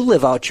how you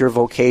live out your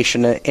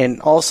vocation,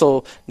 and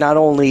also not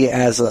only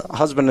as a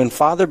husband and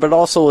father, but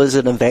also as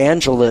an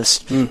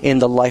evangelist in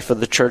the life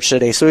of the church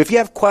today. So if you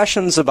have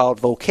questions about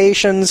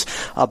vocations,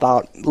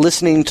 about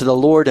listening to the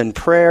Lord in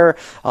prayer,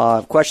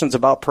 questions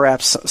about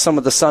perhaps some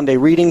of the Sunday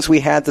readings we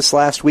had this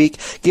last week,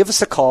 give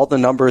us a call. The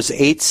number is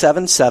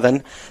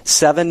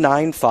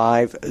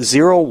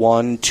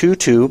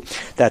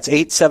 877-795-0122. That's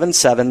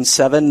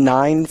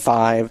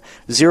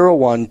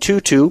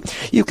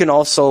 877-795-0122. You can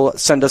also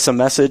send us a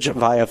message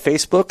via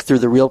Facebook, through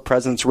the Real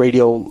Presence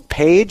Radio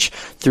page,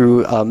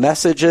 through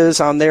messages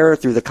on there,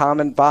 through the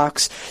comment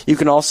box. You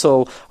can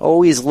also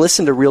always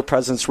listen to Real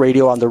Presence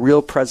Radio on the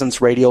Real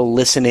Presence Radio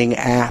listening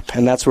app,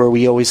 and that's where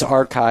we always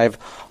archive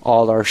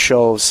all our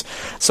shows.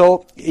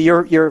 So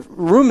your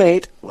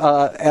roommate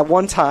at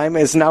one time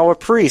is now a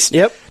priest.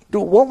 Yep.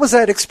 What was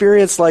that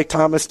experience like,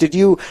 Thomas? Did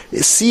you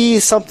see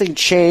something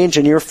change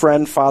in your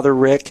friend, Father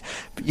Rick?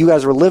 You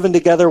guys were living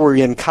together. Were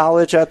you in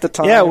college at the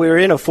time? Yeah, we were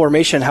in a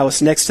formation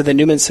house next to the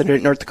Newman Center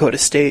at North Dakota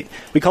State.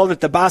 We called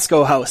it the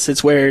Bosco House.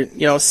 It's where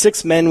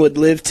 6 men would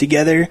live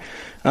together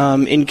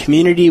in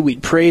community.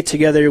 We'd pray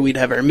together. We'd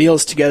have our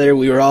meals together.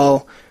 We were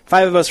all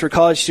 5 of us were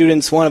college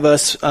students. One of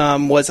us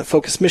was a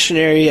focused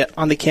missionary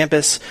on the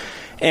campus.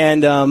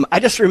 And I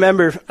just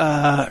remember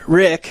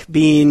Rick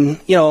being,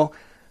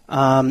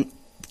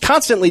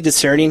 constantly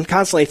discerning,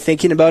 constantly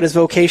thinking about his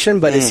vocation,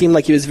 but it seemed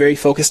like he was very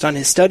focused on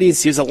his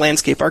studies. He was a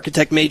landscape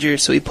architect major,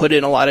 so he put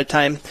in a lot of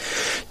time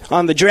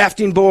on the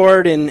drafting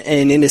board and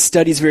in his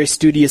studies, very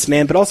studious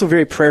man, but also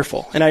very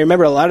prayerful. And I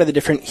remember a lot of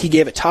he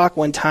gave a talk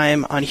one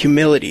time on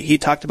humility. He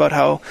talked about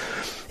how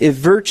if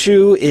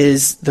virtue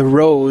is the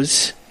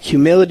rose,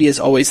 humility is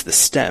always the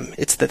stem.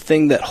 It's the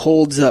thing that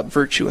holds up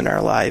virtue in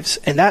our lives.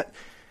 And that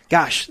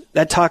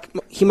talk,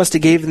 he must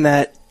have given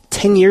that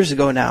 10 years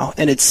ago now,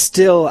 and I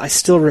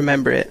still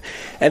remember it.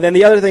 And then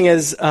the other thing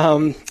is,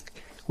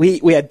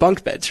 we had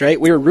bunk beds, right?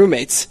 We were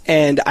roommates,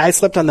 and I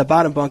slept on the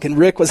bottom bunk, and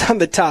Rick was on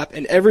the top,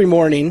 and every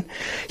morning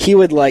he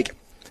would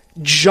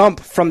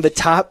jump from the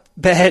top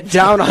bed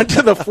down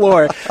onto the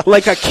floor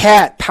like a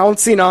cat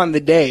pouncing on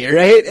the day,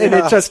 right? And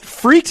it just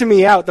freaked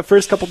me out the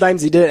first couple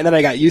times he did it, and then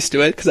I got used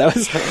to it because I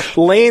was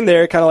laying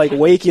there kind of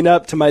waking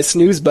up to my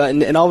snooze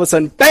button, and all of a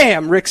sudden,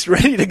 bam, Rick's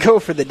ready to go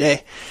for the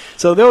day.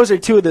 So those are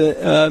two of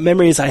the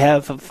memories I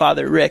have of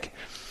Father Rick.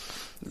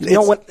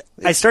 When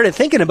I started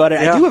thinking about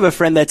it, I do have a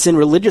friend that's in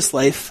religious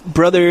life.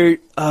 Brother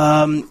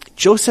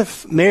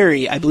Joseph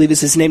Mary, I believe is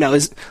his name now.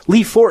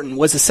 Lee Fortin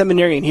was a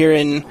seminarian here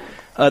in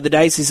the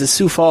Diocese of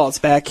Sioux Falls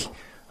back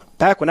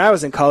when I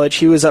was in college.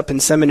 He was up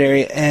in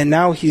seminary, and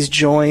now he's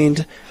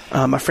joined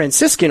a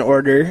Franciscan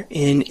order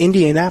in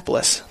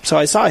Indianapolis. So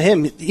I saw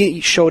him.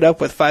 He showed up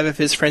with 5 of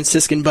his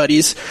Franciscan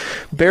buddies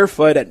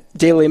barefoot at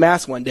daily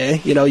mass one day.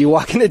 You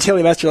walk into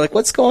daily mass, you're like,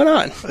 what's going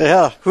on?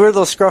 Yeah. Who are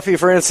those scruffy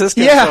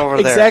Franciscans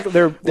over there?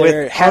 Exactly.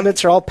 Their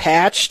helmets are all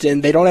patched,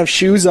 and they don't have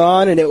shoes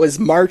on, and it was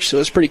March, so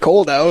it was pretty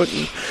cold out.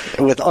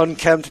 With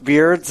unkempt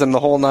beards and the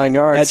whole 9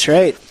 yards. That's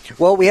right.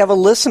 Well, we have a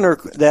listener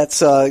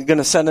that's going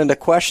to send in a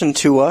question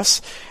to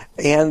us,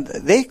 and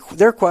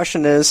their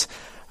question is,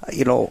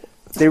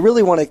 they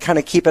really want to kind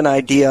of keep an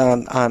idea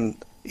on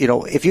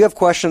if you have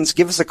questions,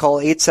 give us a call,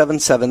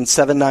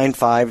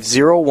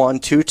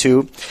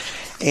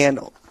 877-795-0122. And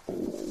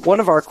one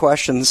of our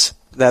questions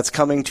that's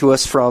coming to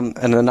us from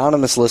an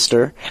anonymous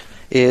listener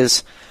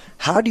is,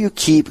 how do you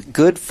keep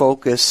good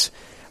focus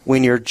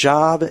when your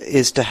job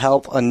is to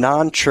help a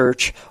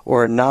non-church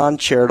or a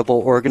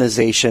non-charitable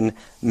organization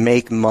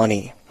make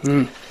money?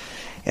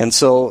 And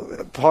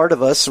so part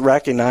of us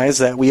recognize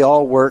that we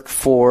all work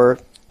for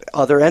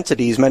other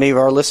entities. Many of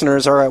our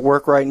listeners are at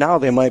work right now.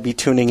 They might be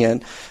tuning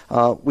in.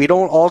 We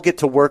don't all get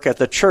to work at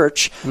the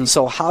church.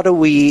 So how do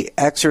we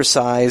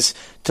exercise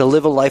to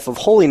live a life of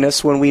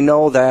holiness when we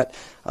know that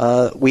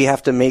we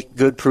have to make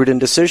good, prudent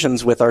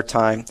decisions with our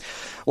time?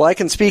 Well, I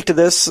can speak to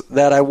this,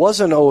 that I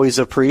wasn't always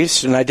a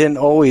priest, and I didn't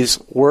always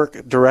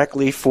work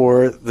directly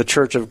for the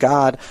Church of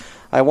God.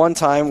 I one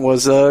time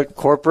was a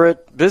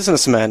corporate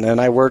businessman, and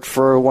I worked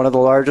for one of the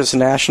largest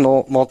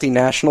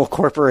multinational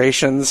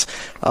corporations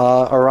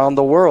around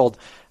the world.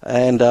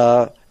 And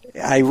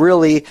I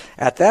really,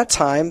 at that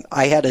time,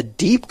 I had a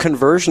deep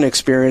conversion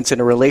experience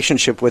in a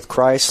relationship with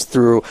Christ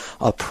through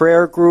a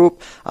prayer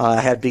group. I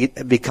had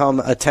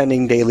become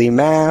attending daily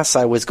mass.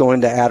 I was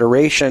going to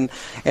adoration.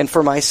 And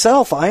for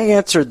myself, I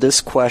answered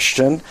this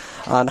question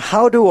on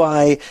how do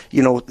I,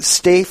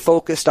 stay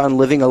focused on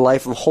living a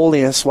life of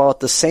holiness while at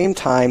the same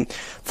time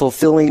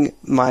fulfilling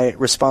my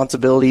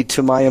responsibility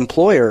to my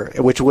employer,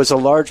 which was a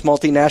large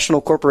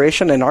multinational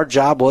corporation, and our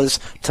job was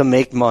to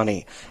make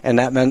money. And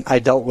that meant I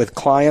dealt with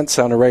clients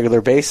on a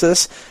regular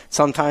basis.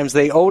 Sometimes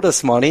they owed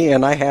us money,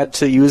 and I had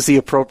to use the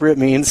appropriate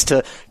means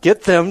to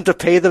get them to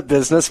pay the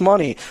business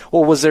money.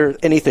 Well, was there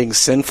anything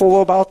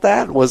sinful about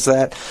that?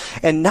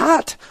 And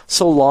not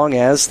so long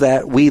as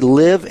that we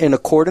live in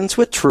accordance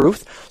with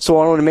truth. So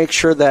I want to make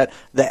sure that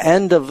the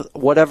end of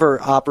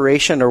whatever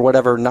operation or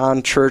whatever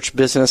non-church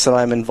business that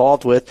I'm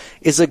involved with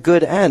is a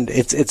good end.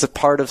 It's a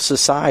part of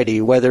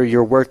society, whether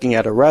you're working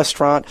at a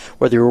restaurant,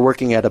 whether you're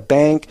working at a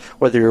bank,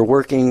 whether you're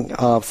working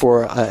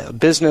for a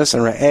business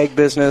or an egg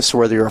business,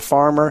 whether you're a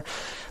farmer.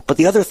 But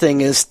the other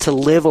thing is to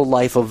live a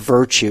life of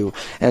virtue.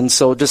 And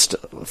so just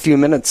a few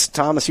minutes,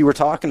 Thomas, you were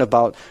talking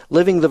about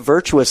living the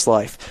virtuous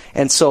life.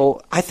 And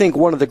so I think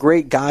one of the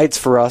great guides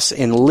for us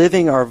in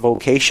living our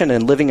vocation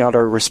and living out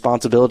our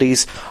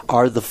responsibilities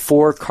are the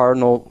 4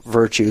 cardinal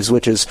virtues,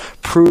 which is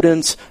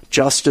prudence,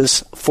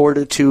 justice,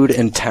 fortitude,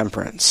 and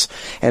temperance.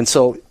 And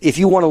so if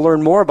you want to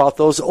learn more about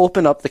those,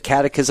 open up the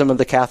Catechism of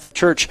the Catholic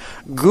Church.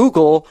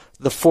 Google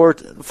the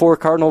four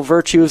cardinal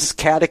virtues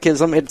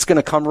catechism. It's going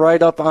to come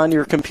right up on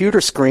your computer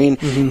screen,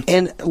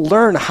 and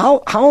learn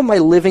how am I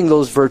living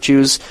those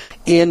virtues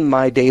in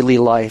my daily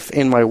life,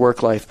 in my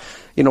work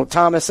life.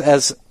 Thomas,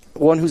 as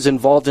one who's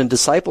involved in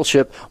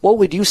discipleship, what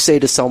would you say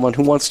to someone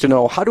who wants to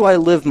know, how do I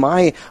live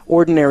my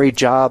ordinary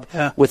job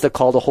with a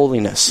call to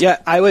holiness? Yeah,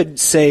 I would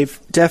say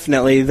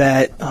definitely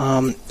that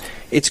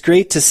it's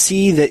great to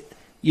see that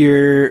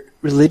your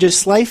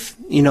religious life,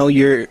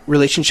 your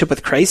relationship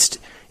with Christ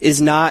is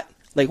not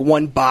like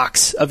one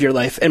box of your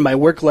life, and my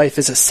work life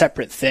is a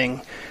separate thing,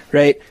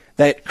 right?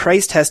 That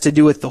Christ has to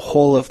do with the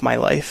whole of my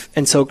life.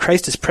 And so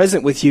Christ is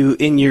present with you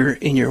in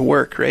your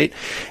work, right?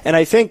 And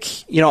I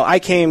think, I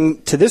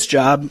came to this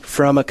job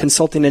from a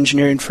consulting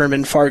engineering firm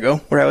in Fargo,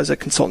 where I was a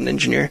consultant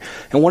engineer.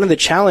 And one of the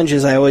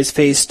challenges I always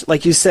faced,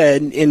 like you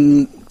said,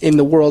 in in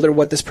the world, or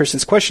what this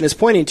person's question is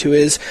pointing to,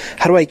 is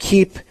how do I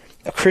keep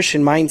a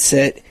Christian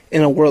mindset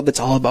in a world that's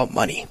all about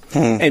money?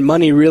 And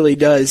money really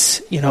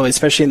does,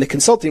 especially in the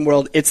consulting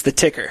world, it's the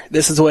ticker.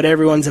 This is what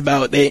everyone's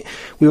about. We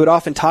would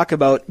often talk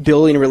about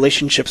building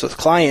relationships with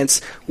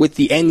clients with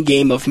the end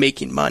game of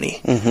making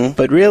money.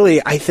 But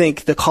really, I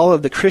think the call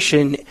of the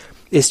Christian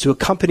is to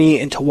accompany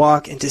and to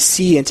walk and to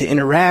see and to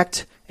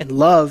interact and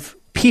love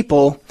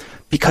people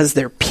because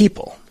they're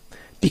people,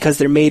 because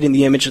they're made in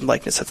the image and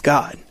likeness of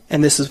God.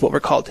 And this is what we're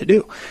called to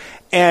do.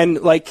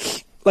 And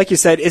like you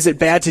said, is it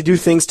bad to do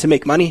things to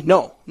make money?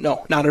 No,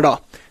 not at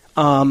all.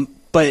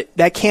 But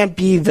that can't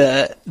be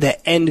the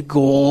end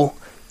goal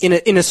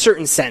in a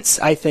certain sense.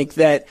 I think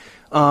that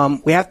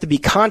we have to be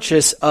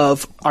conscious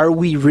of, are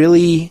we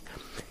really,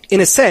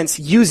 in a sense,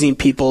 using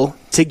people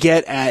to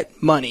get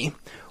at money?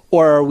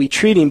 Or are we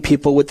treating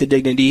people with the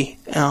dignity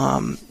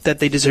that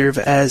they deserve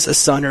as a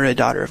son or a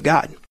daughter of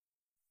God?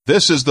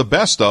 This is the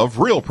best of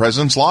Real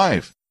Presence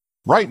Live.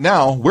 Right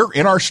now, we're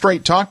in our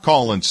Straight Talk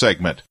call-in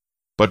segment.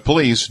 But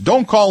please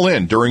don't call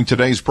in during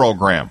today's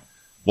program.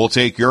 We'll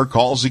take your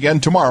calls again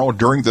tomorrow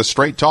during the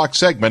Straight Talk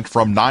segment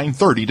from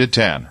 9:30 to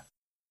 10.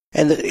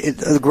 And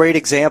a great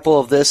example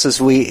of this is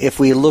if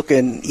we look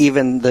in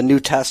even the New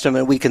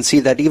Testament, we can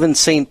see that even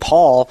St.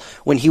 Paul,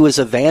 when he was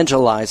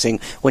evangelizing,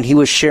 when he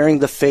was sharing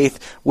the faith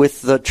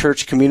with the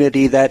church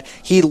community, that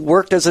he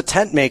worked as a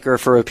tent maker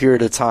for a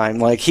period of time.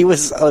 Like, he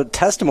was a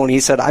testimony. He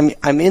said,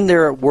 I'm in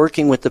there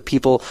working with the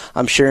people,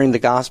 I'm sharing the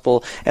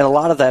gospel, and a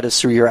lot of that is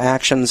through your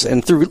actions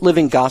and through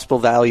living gospel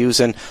values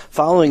and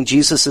following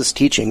Jesus'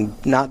 teaching,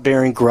 not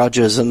bearing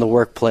grudges in the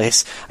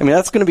workplace. I mean,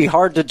 that's going to be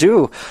hard to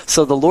do.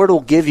 So the Lord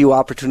will give you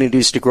opportunities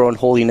to grow in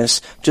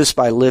holiness just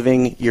by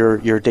living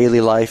your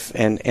daily life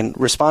and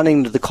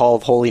responding to the call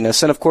of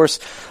holiness. And of course,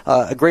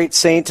 a great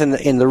saint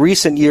in the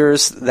recent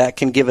years that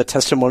can give a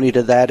testimony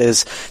to that is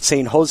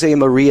Saint Jose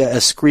Maria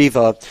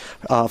Escriva,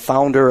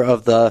 founder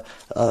of the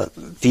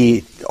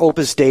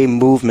Opus Dei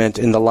movement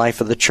in the life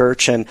of the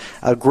church, and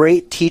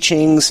great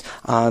teachings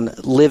on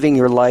living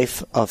your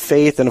life of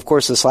faith. And of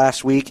course, this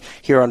last week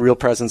here on Real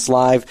Presence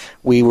Live,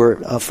 we were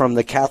from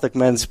the Catholic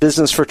Men's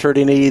Business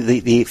Fraternity,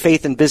 the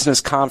Faith and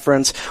Business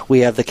Conference.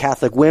 We have the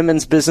Catholic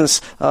Women's Business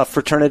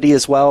Fraternity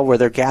as well, where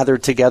they're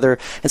gathered together.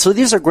 And so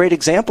these are great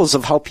examples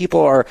of how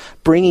people are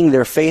bringing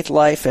their faith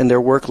life and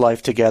their work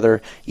life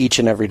together each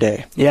and every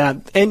day. Yeah,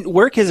 and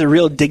work has a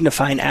real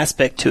dignifying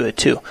aspect to it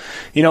too.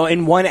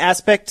 In one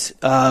aspect,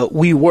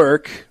 we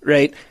work,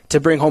 right, to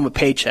bring home a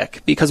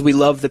paycheck because we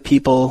love the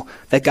people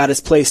that God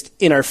has placed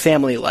in our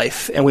family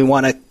life, and we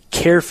want to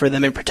care for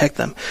them and protect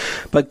them.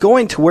 But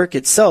going to work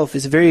itself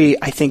is very,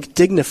 I think,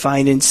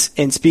 dignifying and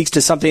speaks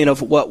to something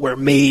of what we're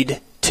made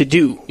to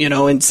do.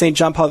 And St.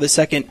 John Paul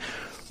II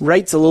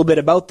writes a little bit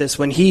about this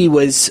when he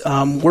was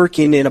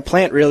working in a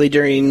plant really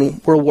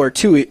during World War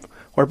II,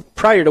 or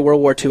prior to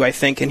World War II, I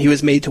think, and he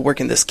was made to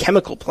work in this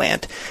chemical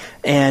plant.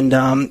 And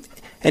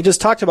just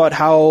talked about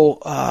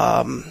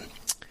how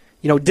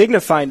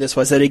dignifying this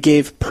was, that it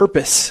gave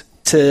purpose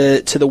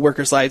to the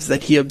workers' lives,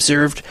 that he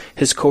observed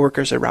his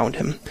coworkers around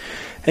him.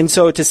 And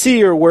so to see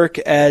your work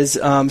as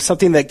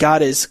something that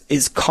God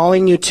is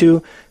calling you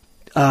to,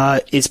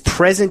 is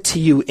present to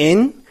you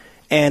in,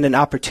 and an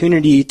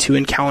opportunity to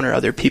encounter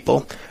other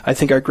people, I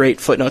think are great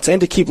footnotes.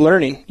 And to keep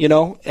learning, we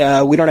don't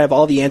have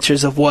all the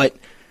answers of what.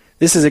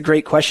 This is a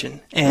great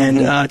question.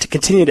 And to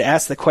continue to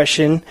ask the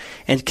question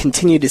and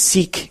continue to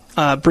seek,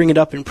 bring it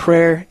up in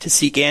prayer, to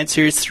seek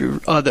answers through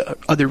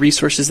other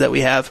resources that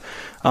we have,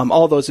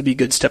 all those would be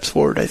good steps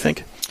forward, I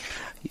think.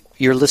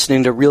 You're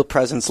listening to Real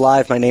Presence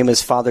Live. My name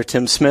is Father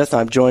Tim Smith.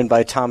 I'm joined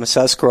by Thomas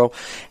Escrow.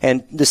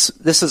 And this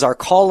is our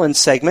call-in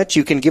segment.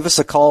 You can give us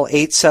a call,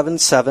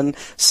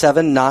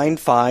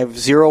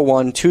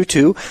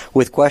 877-795-0122,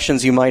 with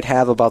questions you might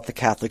have about the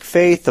Catholic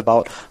faith,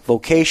 about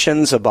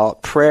vocations,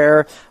 about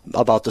prayer,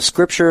 about the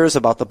Scriptures,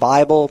 about the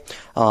Bible.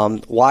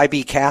 Why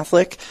be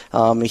Catholic?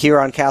 Here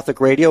on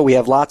Catholic Radio, we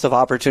have lots of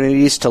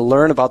opportunities to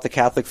learn about the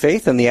Catholic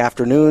faith in the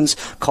afternoons,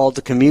 Call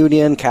to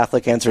Communion,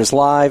 Catholic Answers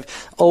Live.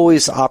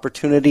 Always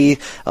opportunity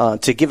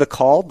to give a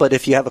call, but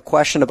if you have a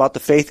question about the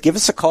faith, give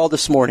us a call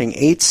this morning,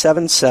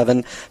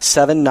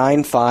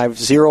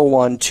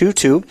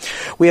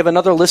 877-795-0122. We have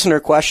another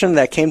listener question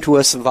that came to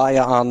us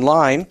via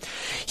online.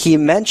 He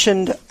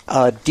mentioned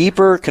a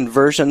deeper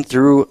conversion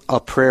through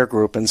a prayer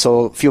group. And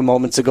so a few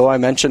moments ago I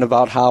mentioned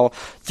about how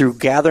through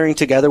gathering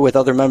together with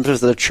other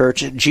members of the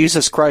church,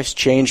 Jesus Christ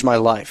changed my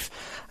life.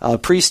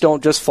 Priests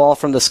don't just fall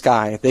from the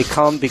sky. They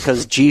come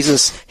because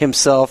Jesus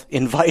himself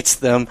invites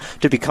them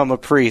to become a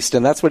priest,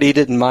 and that's what he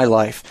did in my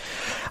life.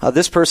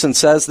 This person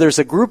says, there's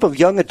a group of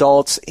young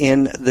adults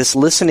in this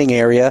listening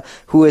area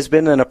who has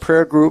been in a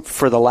prayer group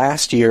for the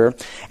last year,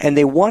 and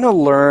they want to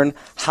learn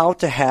how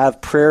to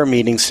have prayer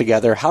meetings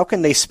together. How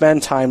can they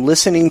spend time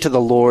listening to the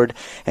Lord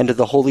and to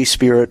the Holy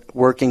Spirit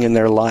working in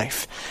their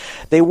life?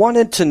 They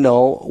wanted to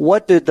know,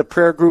 what did the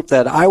prayer group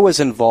that I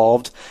was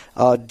involved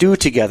do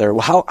together?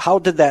 How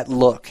did that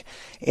look?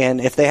 And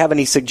if they have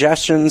any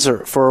suggestions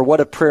for what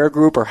a prayer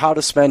group or how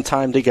to spend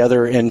time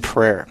together in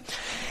prayer.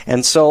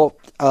 And so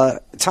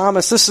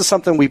Thomas, this is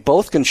something we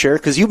both can share,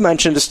 because you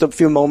mentioned just a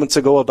few moments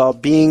ago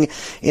about being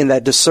in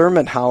that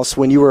discernment house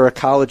when you were a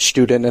college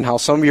student, and how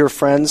some of your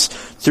friends,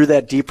 through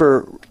that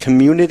deeper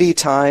community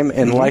time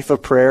and life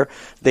of prayer,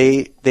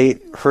 they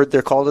heard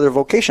their call to their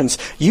vocations.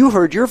 You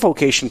heard your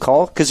vocation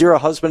call because you're a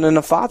husband and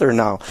a father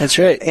now. That's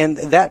right. And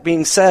that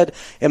being said,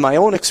 in my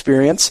own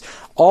experience,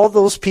 all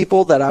those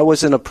people that I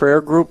was in a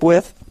prayer group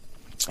with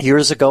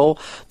years ago,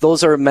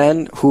 those are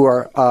men who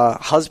are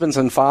husbands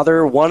and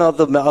father. One of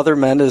the other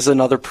men is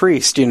another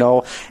priest.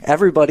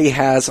 Everybody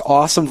has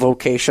awesome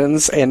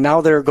vocations, and now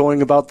they're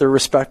going about their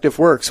respective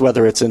works,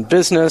 whether it's in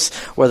business,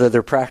 whether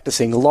they're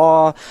practicing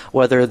law,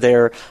 whether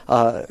they're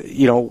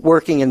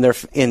working in their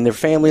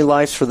family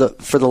lives for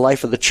the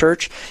life of the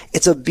church.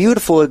 It's a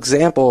beautiful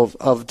example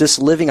of just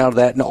living out of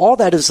that, and all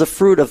that is the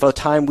fruit of a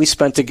time we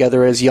spent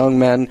together as young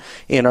men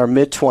in our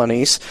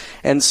mid-20s.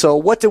 And so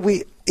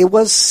it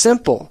was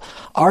simple.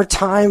 Our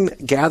time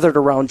gathered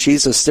around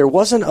Jesus. There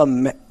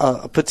wasn't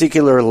a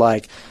particular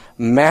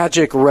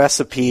magic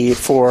recipe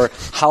for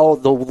how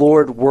the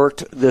Lord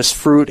worked this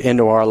fruit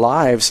into our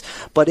lives,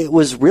 but it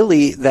was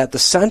really that the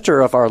center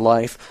of our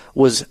life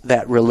was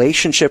that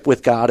relationship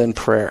with God in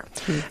prayer.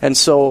 And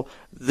so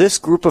this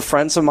group of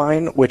friends of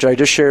mine, which I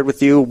just shared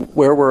with you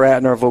where we're at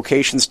in our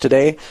vocations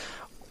today,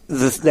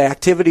 the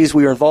activities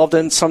we were involved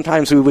in,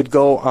 sometimes we would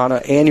go on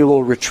an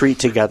annual retreat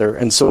together.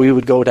 And so we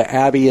would go to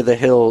Abbey of the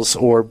Hills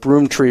or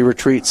Broomtree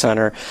Retreat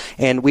Center,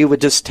 and we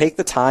would just take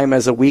the time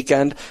as a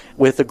weekend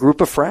with a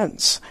group of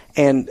friends.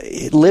 And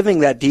living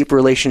that deep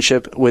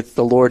relationship with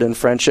the Lord in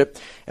friendship,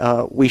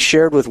 we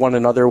shared with one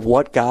another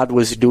what God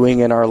was doing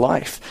in our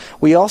life.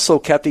 We also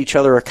kept each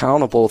other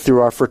accountable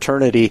through our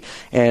fraternity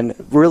and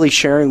really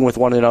sharing with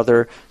one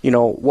another,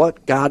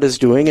 what God is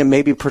doing, and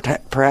maybe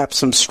perhaps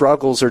some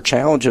struggles or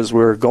challenges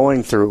we were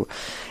going through.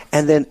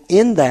 And then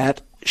in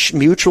that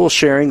mutual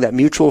sharing, that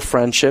mutual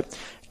friendship,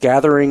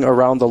 gathering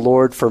around the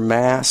Lord for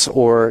Mass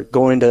or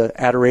going to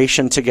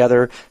adoration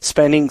together,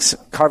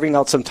 carving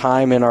out some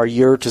time in our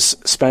year to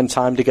spend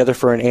time together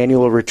for an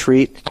annual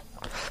retreat.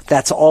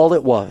 That's all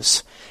it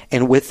was.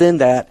 And within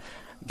that,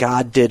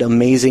 God did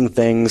amazing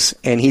things,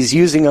 and He's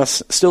using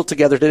us still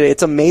together today.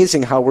 It's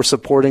amazing how we're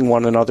supporting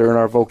one another in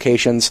our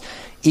vocations,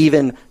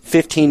 even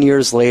 15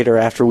 years later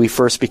after we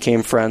first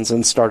became friends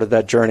and started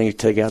that journey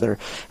together.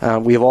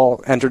 We've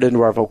all entered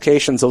into our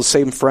vocations. Those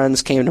same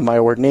friends came to my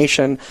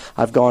ordination.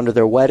 I've gone to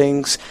their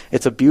weddings.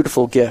 It's a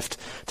beautiful gift.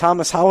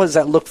 Thomas, how has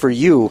that looked for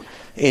you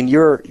in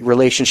your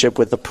relationship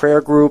with the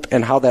prayer group,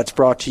 and how that's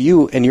brought to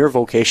you in your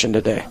vocation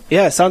today?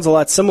 Yeah, it sounds a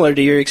lot similar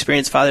to your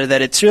experience, Father,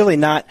 that it's really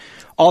not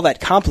all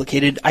that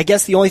complicated. I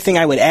guess the only thing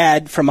I would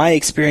add from my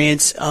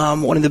experience,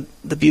 one of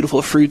the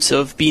beautiful fruits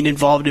of being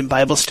involved in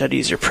Bible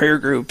studies or prayer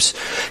groups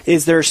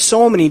is there are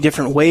so many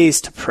different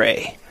ways to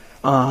pray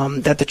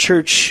that the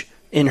church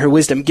in her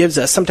wisdom gives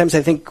us. Sometimes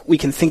I think we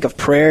can think of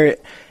prayer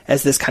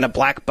as this kind of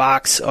black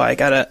box.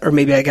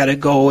 Maybe I gotta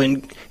go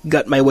and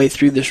gut my way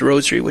through this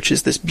rosary, which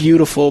is this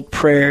beautiful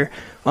prayer,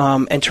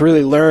 and to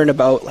really learn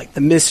about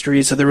the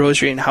mysteries of the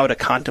rosary and how to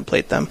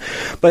contemplate them.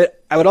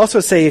 But I would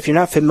also say, if you're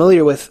not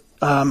familiar with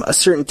a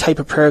certain type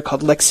of prayer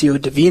called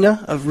Lectio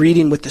Divina, of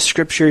reading with the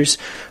scriptures,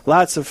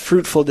 lots of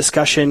fruitful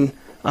discussion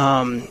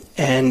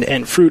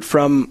and fruit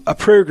from a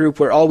prayer group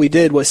where all we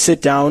did was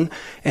sit down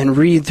and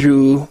read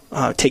through,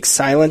 take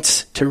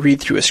silence to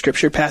read through a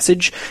scripture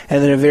passage,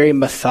 and in a very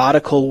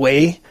methodical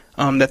way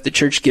that the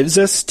church gives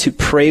us to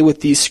pray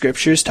with these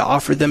scriptures, to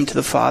offer them to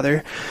the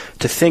Father,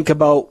 to think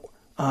about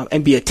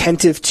and be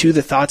attentive to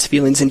the thoughts,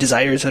 feelings, and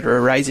desires that are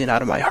arising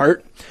out of my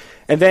heart.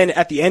 And then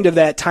at the end of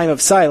that time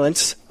of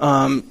silence,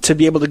 to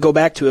be able to go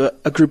back to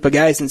a group of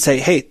guys and say,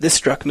 hey, this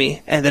struck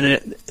me. And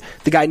then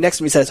the guy next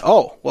to me says,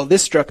 oh, well,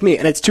 this struck me.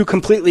 And it's two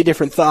completely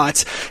different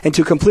thoughts and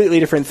two completely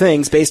different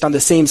things based on the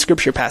same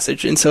scripture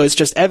passage. And so it's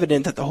just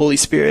evident that the Holy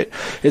Spirit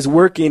is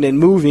working and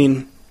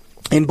moving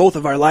in both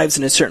of our lives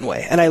in a certain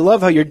way. And I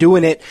love how you're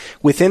doing it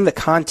within the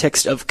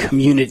context of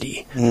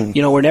community.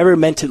 We're never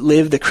meant to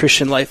live the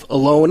Christian life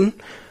alone.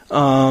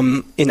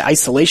 In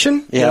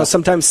isolation. Yeah.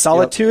 Sometimes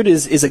solitude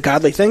is a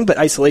godly thing, but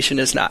isolation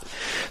is not,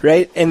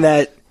 right? And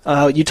that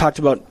you talked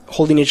about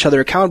holding each other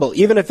accountable,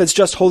 even if it's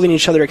just holding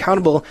each other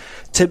accountable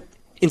to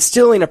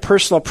instilling a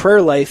personal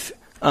prayer life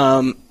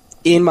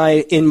in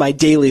my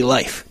daily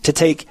life, to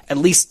take at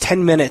least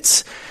 10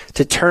 minutes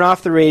to turn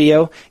off the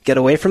radio, get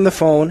away from the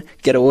phone,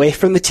 get away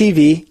from the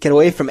TV, get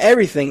away from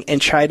everything,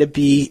 and try to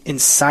be in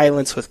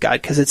silence with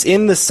God, because it's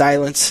in the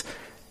silence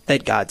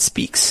that God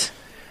speaks,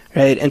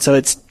 right? And so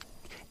it's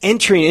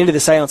entering into the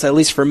silence, at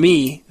least for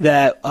me,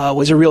 that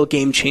was a real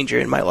game changer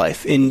in my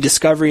life, in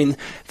discovering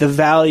the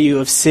value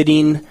of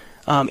sitting.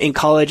 In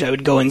college, I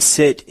would go and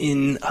sit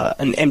in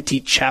an empty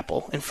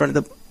chapel in front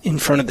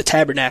of the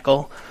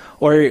tabernacle,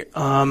 or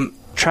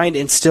trying to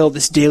instill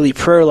this daily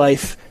prayer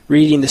life,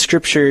 reading the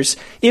scriptures.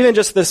 Even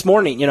just this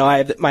morning, I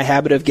have my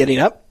habit of getting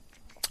up.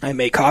 I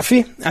make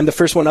coffee. I'm the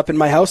first one up in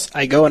my house.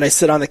 I go and I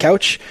sit on the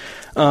couch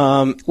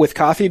with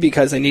coffee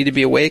because I need to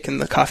be awake, and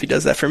the coffee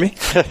does that for me.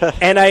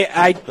 And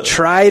I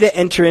try to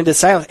enter into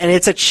silence, and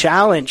it's a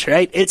challenge,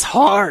 right? It's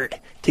hard.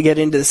 to get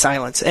into the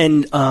silence.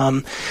 And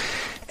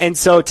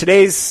so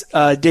today's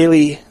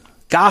daily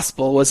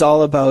gospel was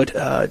all about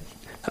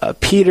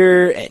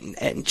Peter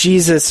and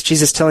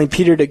Jesus telling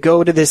Peter to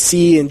go to the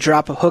sea and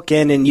drop a hook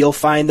in, and you'll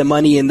find the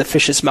money in the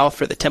fish's mouth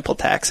for the temple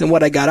tax. And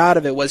what I got out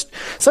of it was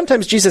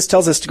sometimes Jesus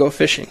tells us to go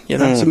fishing,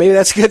 so maybe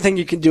that's a good thing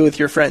you can do with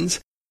your friends.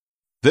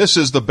 This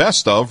is the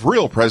best of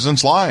Real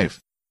Presence Live.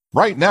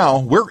 Right now,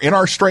 we're in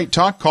our Straight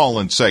Talk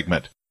call-in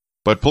segment.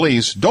 But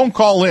please, don't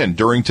call in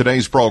during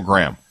today's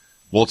program.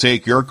 We'll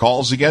take your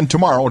calls again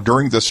tomorrow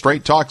during the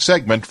Straight Talk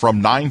segment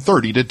from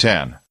 9:30 to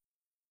 10.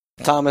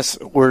 Thomas,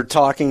 we're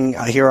talking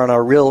here on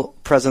our Real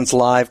Presence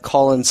Live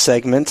call-in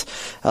segment.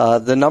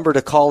 The number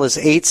to call is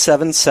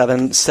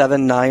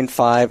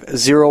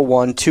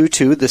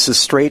 877-795-0122. This is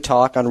Straight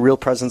Talk on Real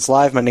Presence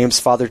Live. My name's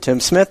Father Tim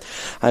Smith.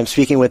 I'm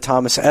speaking with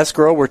Thomas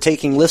Escrow. We're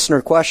taking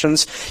listener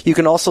questions. You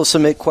can also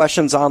submit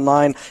questions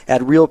online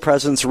at Real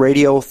Presence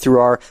Radio through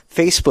our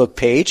Facebook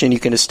page, and you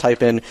can just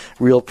type in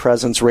Real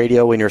Presence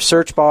Radio in your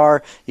search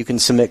bar. You can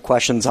submit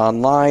questions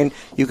online.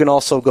 You can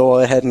also go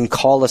ahead and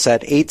call us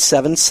at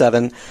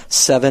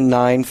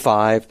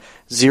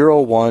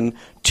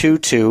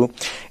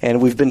 877-795-0122.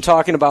 And we've been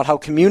talking about how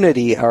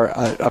community, or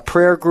a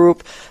prayer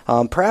group,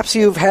 perhaps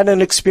you've had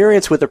an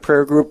experience with a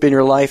prayer group in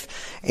your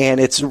life, and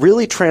it's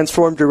really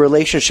transformed your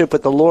relationship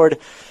with the Lord,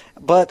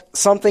 but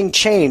something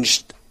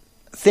changed.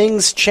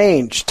 Things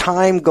change.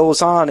 Time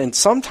goes on, and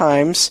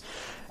sometimes,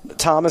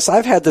 Thomas,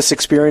 I've had this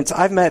experience.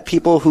 I've met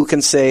people who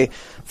can say,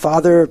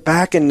 Father,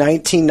 back in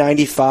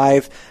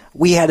 1995,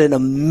 we had an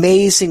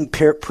amazing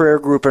prayer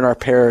group in our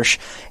parish,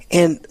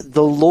 and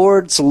the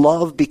Lord's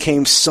love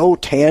became so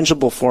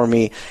tangible for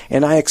me,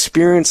 and I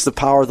experienced the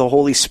power of the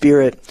Holy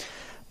Spirit.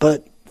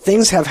 But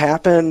things have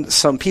happened.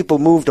 Some people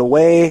moved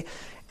away,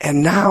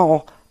 and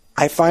now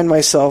I find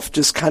myself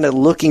just kind of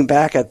looking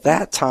back at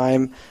that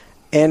time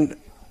and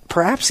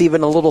perhaps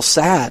even a little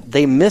sad.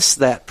 They miss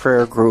that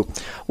prayer group.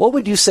 What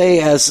would you say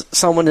as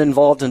someone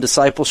involved in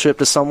discipleship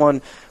to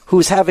someone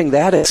who's having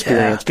that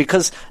experience? Yeah.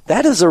 Because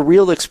that is a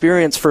real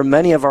experience for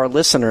many of our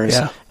listeners,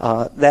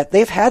 that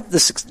they've had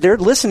this, they're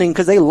listening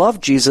because they love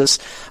Jesus,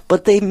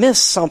 but they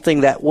miss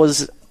something that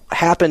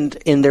happened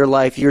in their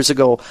life years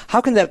ago.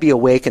 How can that be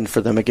awakened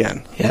for them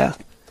again? Yeah.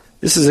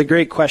 This is a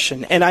great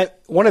question. And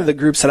one of the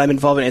groups that I'm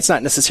involved in, it's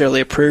not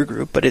necessarily a prayer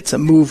group, but it's a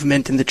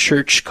movement in the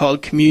church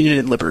called Communion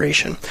and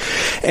Liberation.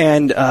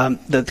 And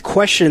the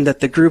question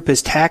that the group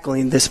is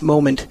tackling this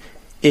moment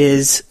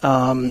is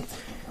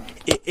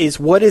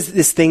what is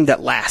this thing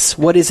that lasts?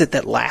 What is it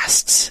that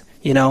lasts?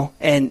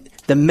 And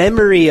the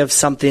memory of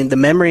something, the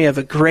memory of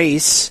a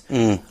grace,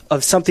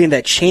 of something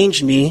that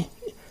changed me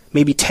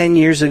maybe 10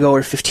 years ago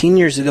or 15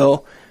 years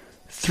ago,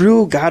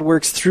 God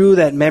works through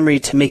that memory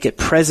to make it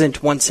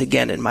present once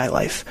again in my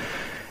life.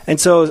 And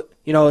so,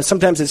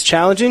 sometimes it's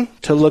challenging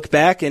to look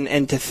back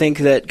and to think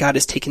that God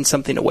has taken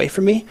something away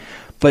from me.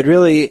 But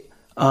really,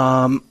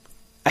 I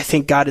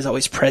think God is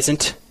always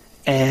present,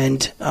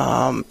 and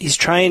He's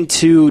trying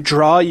to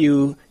draw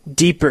you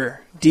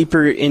deeper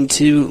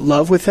into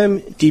love with Him,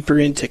 deeper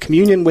into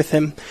communion with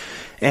Him.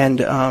 And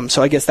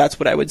so I guess that's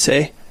what I would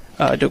say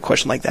to a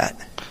question like that.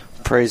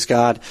 Praise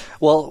God.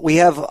 Well, we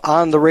have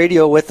on the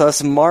radio with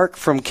us Mark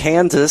from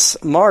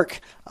Kansas. Mark,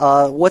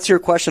 what's your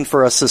question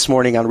for us this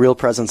morning on Real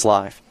Presence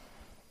Live?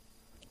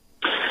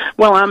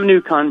 Well, I'm a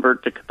new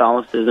convert to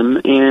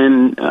Catholicism,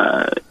 and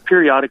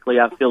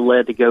periodically I feel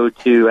led to go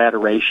to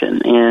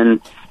adoration.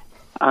 And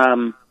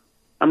I'm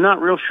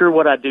not real sure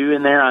what I do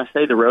in there. I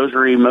say the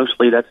rosary,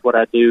 mostly that's what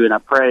I do, and I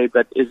pray.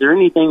 But is there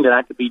anything that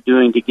I could be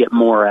doing to get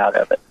more out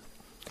of it?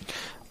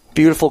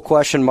 Beautiful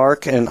question,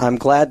 Mark, and I'm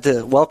glad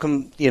to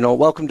welcome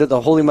to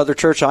the Holy Mother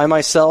Church. I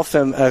myself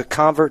am a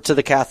convert to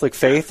the Catholic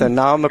faith, and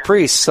now I'm a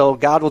priest, so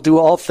God will do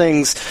all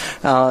things,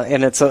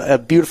 and it's a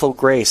beautiful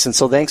grace, and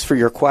so thanks for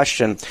your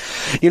question.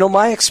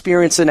 My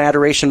experience in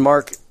adoration,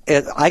 Mark,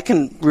 I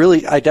can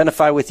really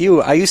identify with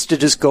you. I used to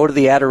just go to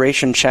the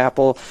adoration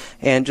chapel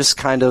and just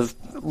kind of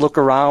look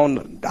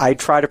around. I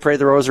try to pray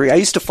the rosary. I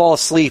used to fall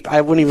asleep. I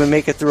wouldn't even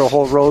make it through a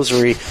whole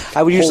rosary.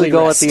 I would usually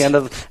go at the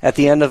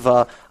end of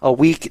a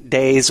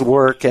weekday's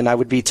work, and I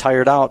would be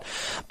tired out.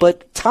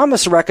 But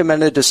Thomas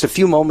recommended just a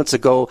few moments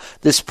ago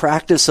this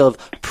practice of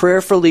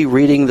prayerfully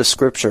reading the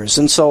Scriptures.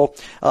 And so,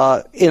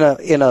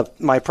 in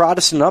my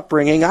Protestant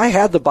upbringing, I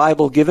had the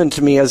Bible given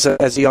to me as a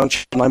young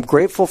child. I'm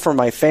grateful for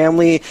my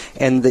family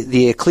and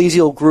the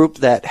ecclesial group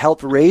that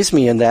helped raise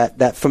me and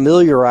that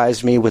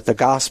familiarized me with the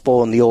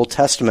Gospel and the Old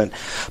Testament.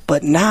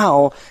 But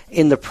now,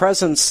 in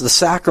the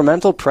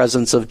sacramental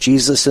presence of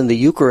Jesus in the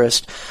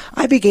Eucharist,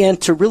 I began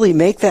to really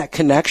make that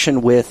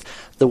connection with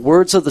the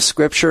words of the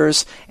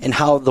Scriptures and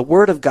how the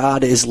Word of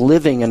God is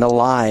living and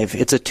alive.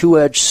 It's a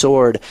two-edged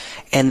sword,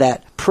 and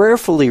that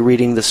prayerfully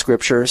reading the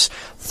Scriptures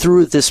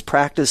through this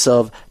practice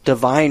of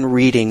divine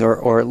reading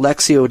or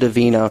Lectio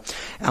Divina.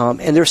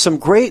 And there's some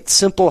great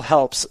simple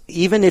helps,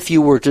 even if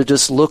you were to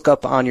just look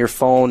up on your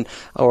phone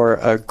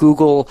or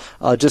Google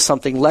just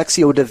something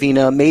Lectio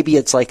Divina. Maybe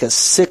it's like a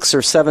 6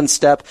 or 7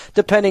 step,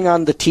 depending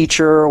on the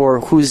teacher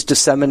or who's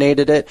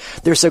disseminated it.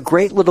 There's a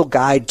great little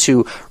guide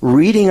to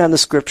reading on the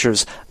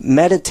Scriptures,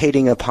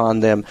 meditating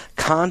upon them,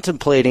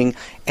 contemplating,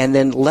 and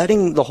then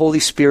letting the Holy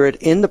Spirit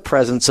in the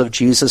presence of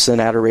Jesus in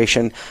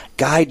adoration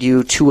guide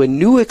you to a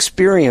new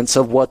experience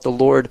of what the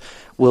Lord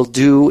will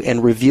do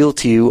and reveal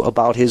to you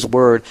about His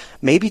Word,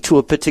 maybe to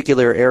a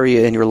particular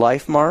area in your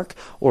life, Mark,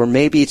 or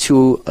maybe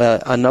to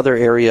another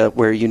area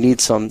where you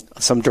need some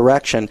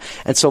direction.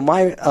 And so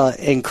my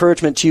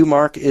encouragement to you,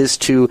 Mark, is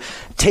to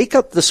take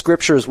up the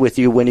Scriptures with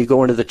you when you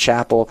go into the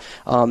chapel.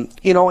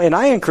 And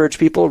I encourage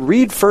people,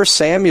 read 1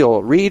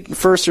 Samuel, read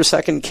 1st or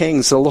 2nd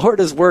Kings. The Lord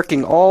is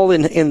working all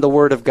in the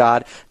Word of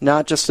God,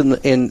 not just in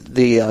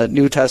the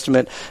New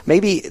Testament.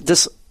 Maybe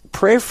just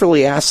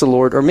prayerfully ask the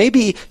Lord, or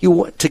maybe you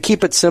want to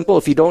keep it simple.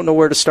 If you don't know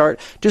where to start,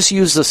 just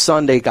use the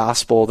Sunday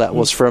gospel that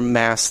was from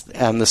Mass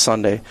on the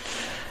Sunday.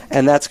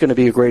 And that's going to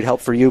be a great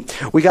help for you.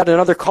 We got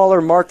another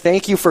caller. Mark,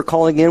 thank you for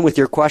calling in with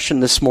your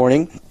question this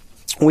morning.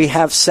 We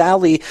have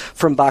Sally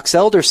from Box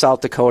Elder,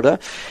 South Dakota.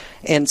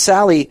 And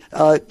Sally,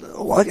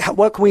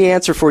 what can we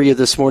answer for you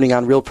this morning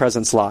on Real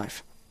Presence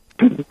Live?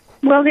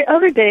 Well, the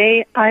other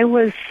day I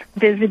was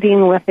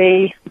visiting with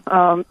a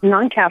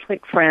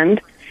non-Catholic friend,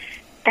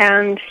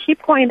 and he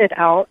pointed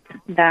out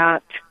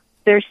that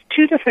there's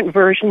 2 different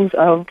versions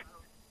of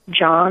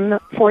John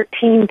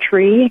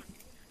 14:3.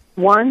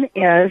 One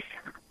is,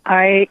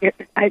 I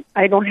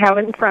don't have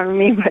it in front of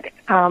me, but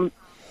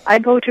I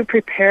go to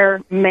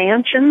prepare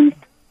mansions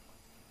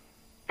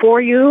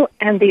for you,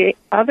 and the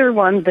other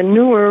one, the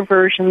newer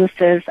version,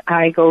 says,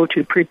 I go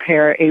to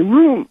prepare a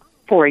room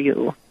for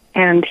you.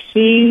 And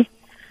he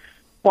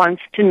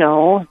wants to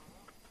know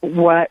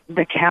what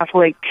the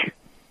Catholic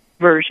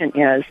version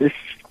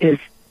is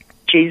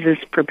Jesus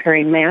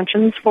preparing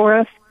mansions for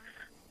us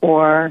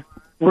or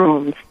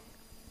rooms?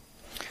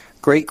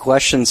 Great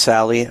question,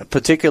 Sally,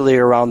 particularly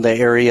around the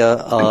area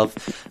of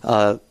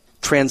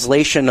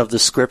translation of the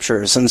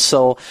Scriptures. And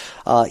so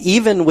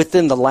even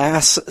within the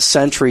last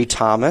century,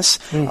 Thomas,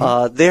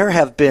 there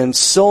have been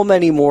so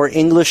many more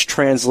English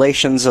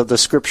translations of the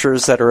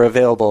Scriptures that are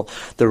available.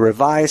 The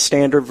Revised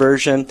Standard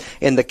Version.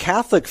 In the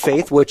Catholic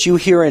faith, what you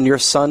hear in your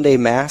Sunday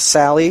Mass,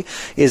 Sally,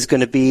 is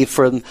going to be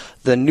from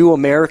the New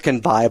American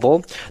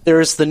Bible.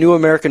 There's the New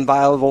American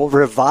Bible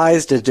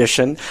Revised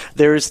Edition.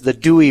 There's the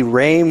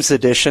Douay-Rheims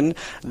edition.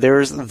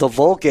 There's the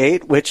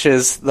Vulgate, which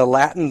is the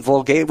Latin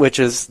Vulgate, which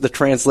is the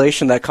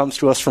translation that comes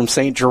to us from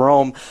St.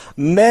 Jerome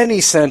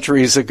many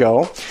centuries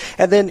ago.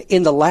 And then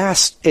in the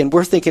last, and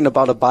we're thinking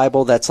about a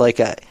Bible that's like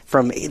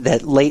from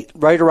that late,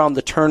 right around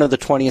the turn of the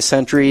 20th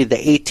century, the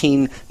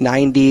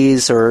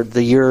 1890s or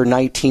the year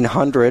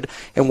 1900,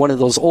 and one of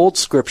those old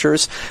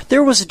scriptures,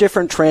 there was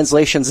different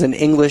translations in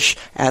English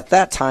at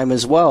that time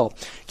as well.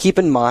 Keep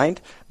in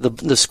mind,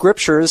 the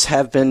scriptures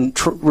have been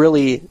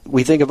really,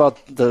 we think about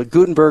the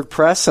Gutenberg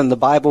press and the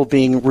Bible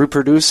being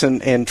reproduced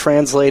and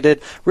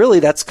translated. Really,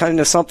 that's kind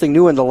of something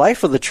new in the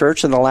life of the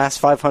church in the last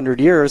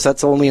 500 years.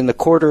 That's only in the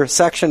quarter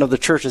section of the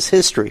church's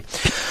history.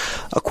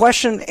 A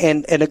question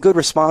and a good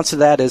response to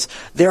that is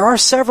there are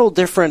several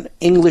different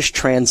English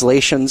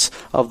translations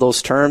of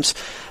those terms.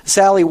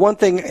 Sally, one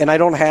thing, and I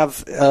don't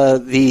have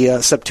the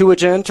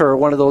Septuagint or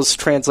one of those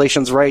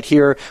translations right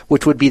here,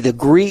 which would be the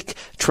Greek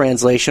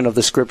translation of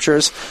the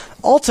scriptures.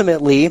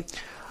 Ultimately,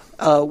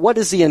 what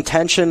is the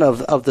intention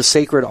of the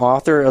sacred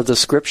author of the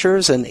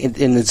scriptures and in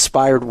the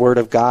inspired word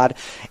of God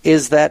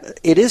is that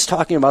it is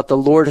talking about the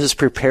Lord has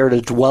prepared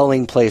a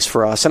dwelling place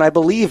for us. And I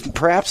believe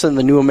perhaps in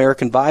the New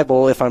American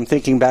Bible, if I'm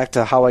thinking back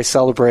to how I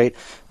celebrate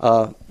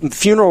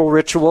funeral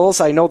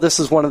rituals, I know this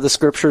is one of the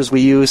scriptures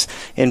we use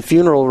in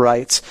funeral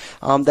rites,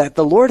 that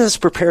the Lord has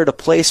prepared a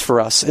place for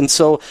us. And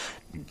so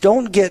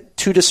don't get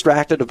too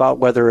distracted about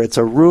whether it's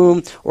a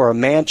room or a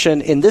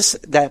mansion. In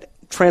that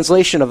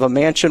translation of a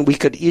mansion, we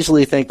could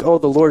easily think, oh,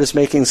 the Lord is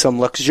making some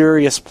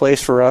luxurious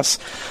place for us.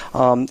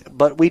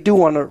 But we do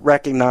want to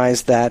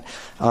recognize that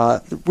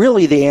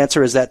really the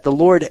answer is that the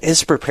Lord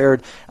has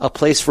prepared a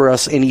place for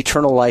us in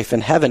eternal life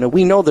in heaven. And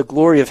we know the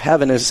glory of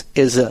heaven is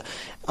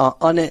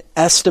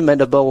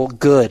unestimable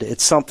good.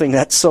 It's something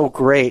that's so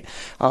great.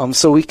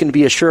 So we can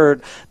be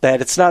assured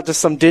that it's not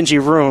just some dingy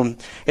room.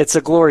 It's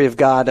the glory of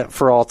God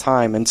for all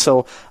time. And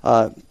so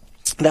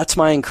that's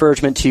my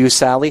encouragement to you,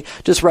 Sally.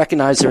 Just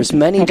recognize there's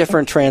many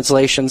different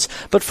translations.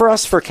 But for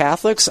us, for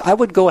Catholics, I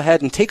would go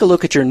ahead and take a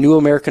look at your New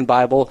American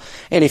Bible.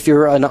 And if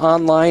you're an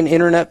online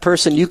internet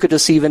person, you could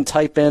just even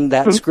type in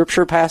that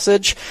scripture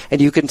passage, and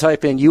you can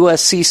type in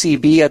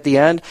USCCB at the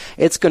end.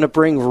 It's going to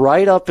bring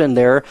right up in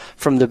there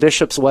from the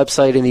bishop's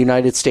website in the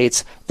United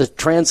States the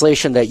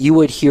translation that you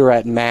would hear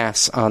at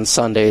Mass on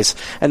Sundays.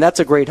 And that's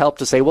a great help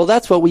to say, well,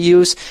 that's what we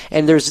use.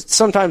 And there's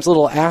sometimes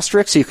little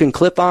asterisks you can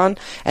clip on,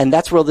 and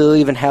that's where they'll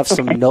even have some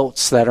some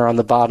notes that are on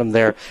the bottom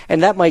there,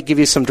 and that might give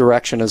you some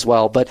direction as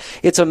well. But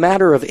it's a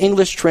matter of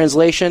English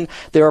translation.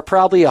 There are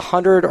probably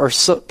 100 or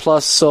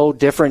so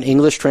different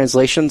English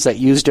translations that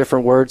use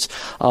different words,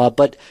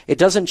 but it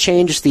doesn't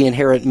change the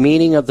inherent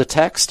meaning of the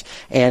text,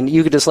 and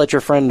you could just let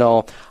your friend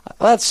know,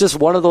 that's just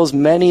one of those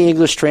many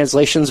English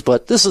translations,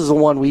 but this is the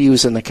one we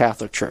use in the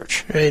Catholic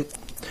Church. Right.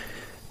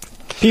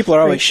 People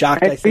are always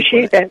shocked. I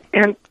appreciate that.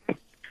 And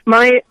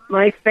my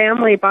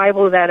family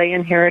Bible that I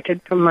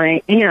inherited from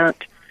my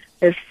aunt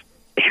is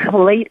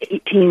late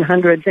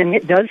 1800s, and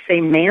it does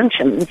say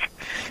mansions.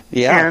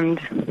 Yeah.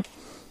 And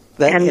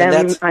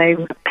then I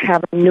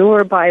have a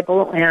newer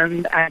Bible,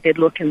 and I did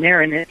look in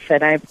there, and it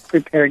said, I've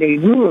prepared a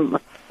room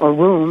or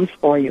rooms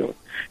for you.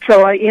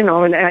 So,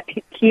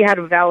 he had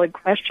a valid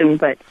question,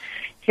 but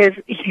his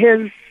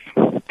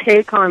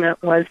take on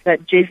it was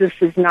that Jesus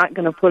is not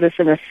going to put us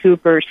in a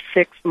super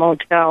 6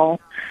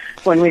 motel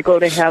when we go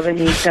to heaven.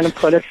 He's going to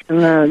put us in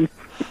the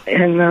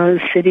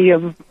city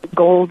of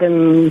gold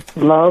and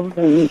love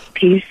and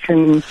peace,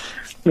 and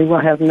we will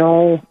have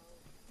no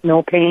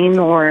pain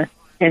or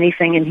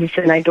anything. And he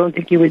said, I don't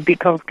think you would be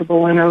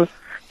comfortable in a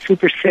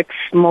super 6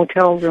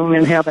 motel room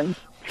in heaven.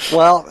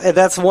 Well,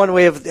 that's one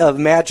way of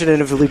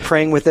imaginatively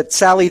praying with it.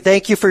 Sally,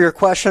 thank you for your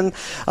question.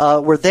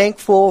 We're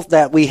thankful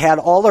that we had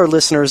all our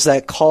listeners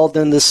that called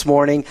in this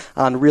morning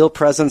on Real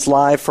Presence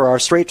Live for our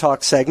Straight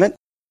Talk segment.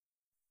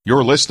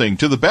 You're listening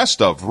to the best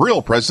of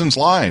Real Presence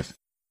Live.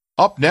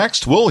 Up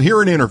next, we'll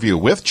hear an interview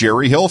with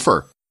Jerry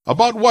Hilfer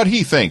about what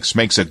he thinks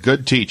makes a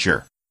good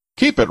teacher.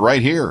 Keep it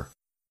right here.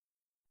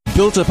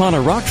 Built Upon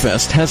a Rock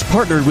Fest has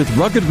partnered with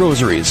Rugged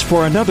Rosaries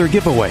for another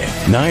giveaway.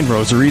 9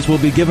 rosaries will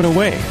be given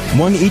away,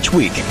 1 each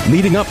week,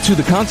 leading up to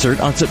the concert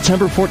on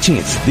September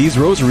 14th. These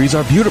rosaries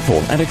are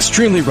beautiful and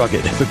extremely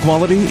rugged. The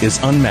quality is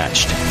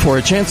unmatched. For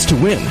a chance to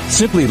win,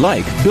 simply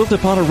like Built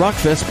Upon a Rock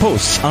Fest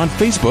posts on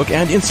Facebook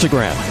and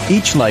Instagram.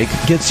 Each like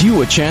gets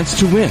you a chance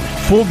to win.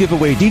 Full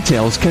giveaway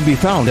details can be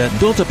found at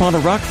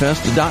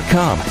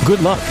builtuponarockfest.com.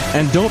 Good luck,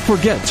 and don't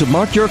forget to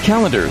mark your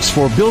calendars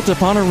for Built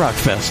Upon a Rock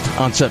Fest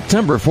on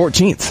September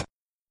 14th.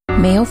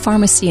 Mayo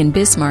Pharmacy in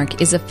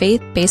Bismarck is a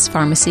faith-based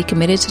pharmacy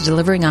committed to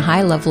delivering a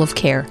high level of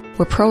care.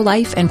 We're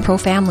pro-life and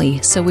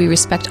pro-family, so we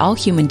respect all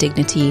human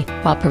dignity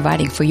while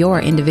providing for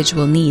your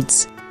individual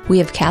needs. We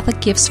have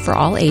Catholic gifts for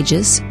all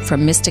ages,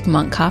 from Mystic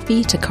Monk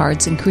coffee to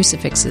cards and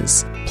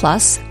crucifixes.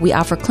 Plus, we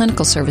offer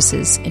clinical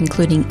services,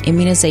 including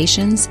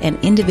immunizations and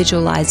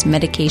individualized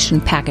medication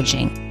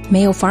packaging.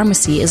 Mayo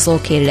Pharmacy is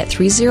located at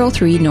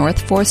 303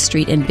 North 4th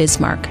Street in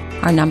Bismarck.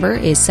 Our number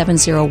is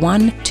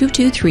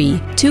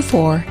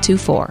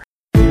 701-223-2424.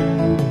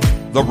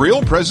 The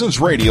Real Presence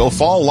Radio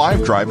Fall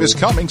Live Drive is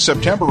coming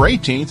September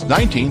 18th,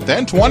 19th,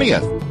 and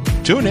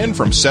 20th. Tune in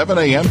from 7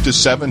 a.m. to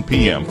 7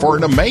 p.m. for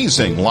an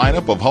amazing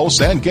lineup of hosts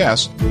and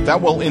guests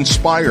that will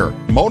inspire,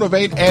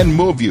 motivate, and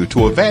move you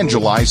to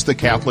evangelize the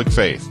Catholic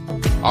faith.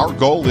 Our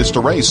goal is to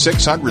raise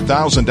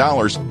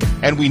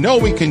 $600,000, and we know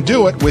we can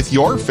do it with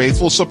your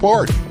faithful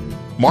support.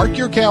 Mark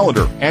your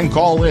calendar and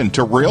call in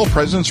to Real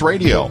Presence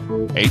Radio,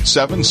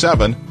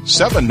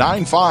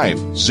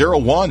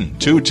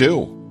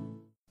 877-795-0122.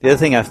 The other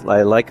thing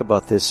I like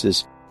about this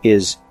is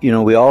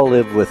we all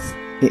live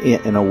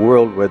in a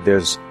world where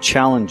there's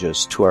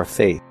challenges to our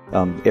faith,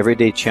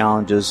 everyday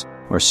challenges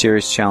or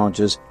serious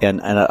challenges,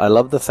 and I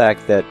love the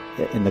fact that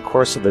in the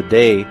course of a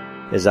day,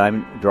 as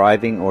I'm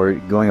driving or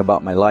going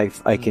about my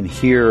life, I can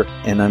hear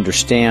and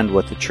understand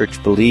what the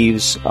church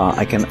believes.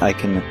 I can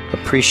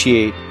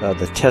appreciate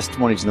the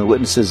testimonies and the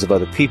witnesses of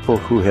other people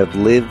who have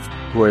lived,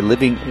 who are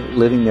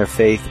living their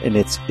faith, and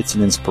it's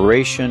an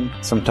inspiration.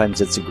 Sometimes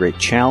it's a great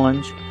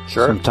challenge.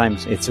 Sure.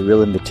 Sometimes it's a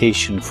real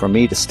invitation for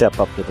me to step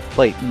up to the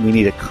plate. We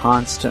need a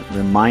constant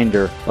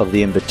reminder of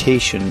the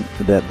invitation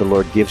that the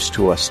Lord gives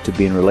to us to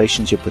be in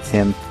relationship with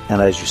Him,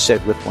 and as you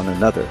said, with one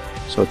another.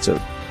 So it's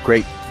a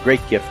great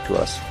gift to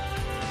us.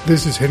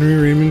 This is Henry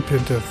Raymond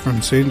Pinta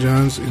from St.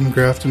 John's in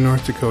Grafton,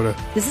 North Dakota.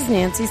 This is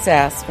Nancy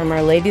Sass from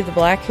Our Lady of the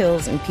Black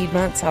Hills in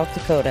Piedmont, South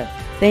Dakota.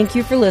 Thank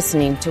you for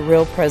listening to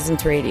Real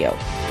Presence Radio.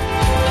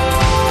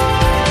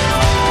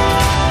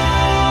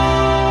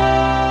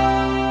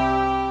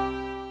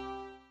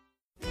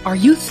 Are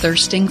you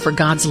thirsting for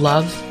God's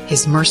love,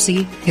 His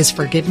mercy, His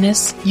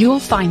forgiveness? You'll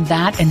find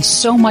that and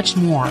so much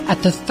more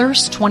at the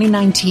Thirst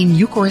 2019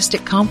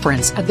 Eucharistic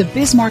Conference at the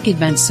Bismarck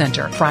Events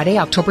Center, Friday,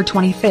 October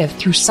 25th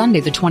through Sunday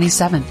the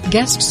 27th.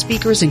 Guest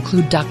speakers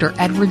include Dr.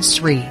 Edward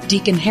Sri,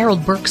 Deacon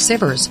Harold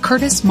Burke-Sivers,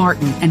 Curtis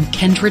Martin, and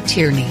Kendra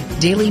Tierney.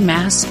 Daily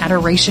Mass,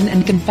 adoration,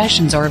 and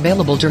confessions are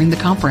available during the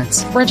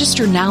conference.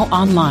 Register now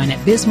online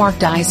at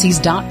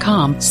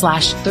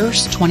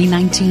bismarckdiocese.com/Thirst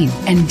 2019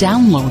 and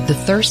download the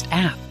Thirst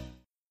app.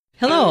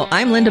 Hello,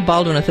 I'm Linda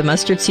Baldwin with the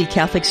Mustard Seed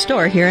Catholic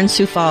Store here in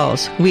Sioux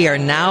Falls. We are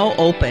now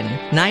open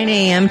 9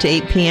 a.m. to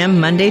 8 p.m.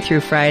 Monday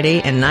through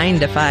Friday and 9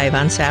 to 5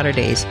 on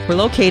Saturdays. We're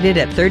located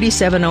at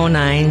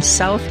 3709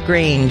 South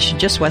Grange,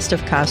 just west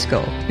of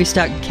Costco. We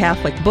stock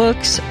Catholic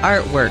books,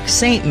 artwork,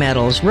 saint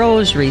medals,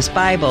 rosaries,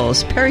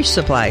 Bibles, parish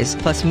supplies,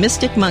 plus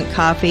Mystic Monk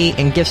coffee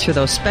and gifts for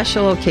those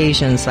special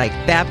occasions like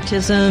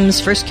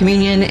baptisms, First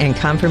Communion, and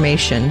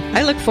confirmation.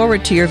 I look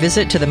forward to your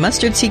visit to the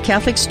Mustard Seed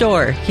Catholic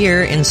Store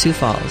here in Sioux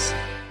Falls.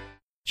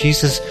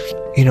 Jesus,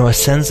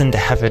 ascends into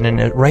heaven,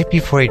 and right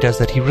before he does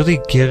that,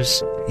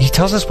 he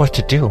tells us what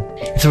to do.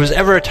 If there was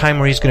ever a time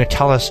where he's going to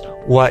tell us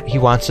what he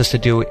wants us to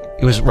do,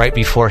 it was right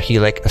before he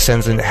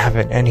ascends into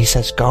heaven, and he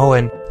says, go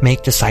and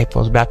make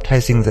disciples,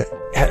 baptizing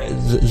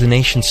the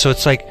nations. So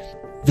it's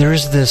there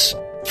is this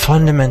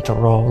fundamental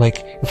role.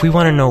 If we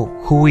want to know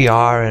who we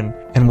are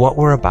and what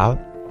we're about,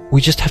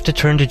 we just have to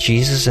turn to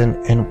Jesus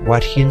and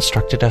what he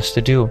instructed us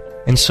to do.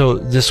 And so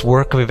this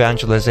work of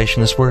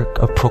evangelization, this work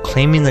of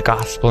proclaiming the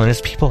gospel, and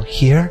as people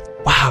hear,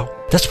 wow,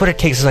 that's what it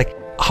takes. It's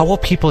how will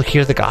people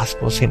hear the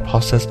gospel, St. Paul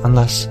says,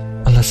 unless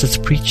it's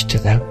preached to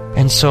them?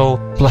 And so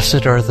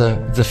blessed are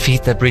the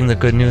feet that bring the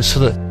good news. So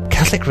the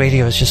Catholic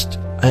radio is just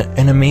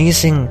an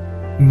amazing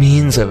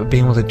means of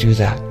being able to do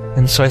that.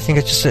 And so I think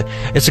it's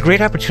a great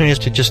opportunity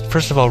to just,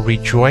 first of all,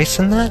 rejoice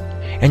in that,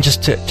 and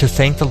just to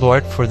thank the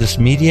Lord for this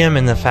medium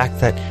and the fact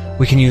that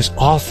we can use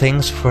all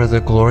things for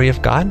the glory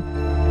of God.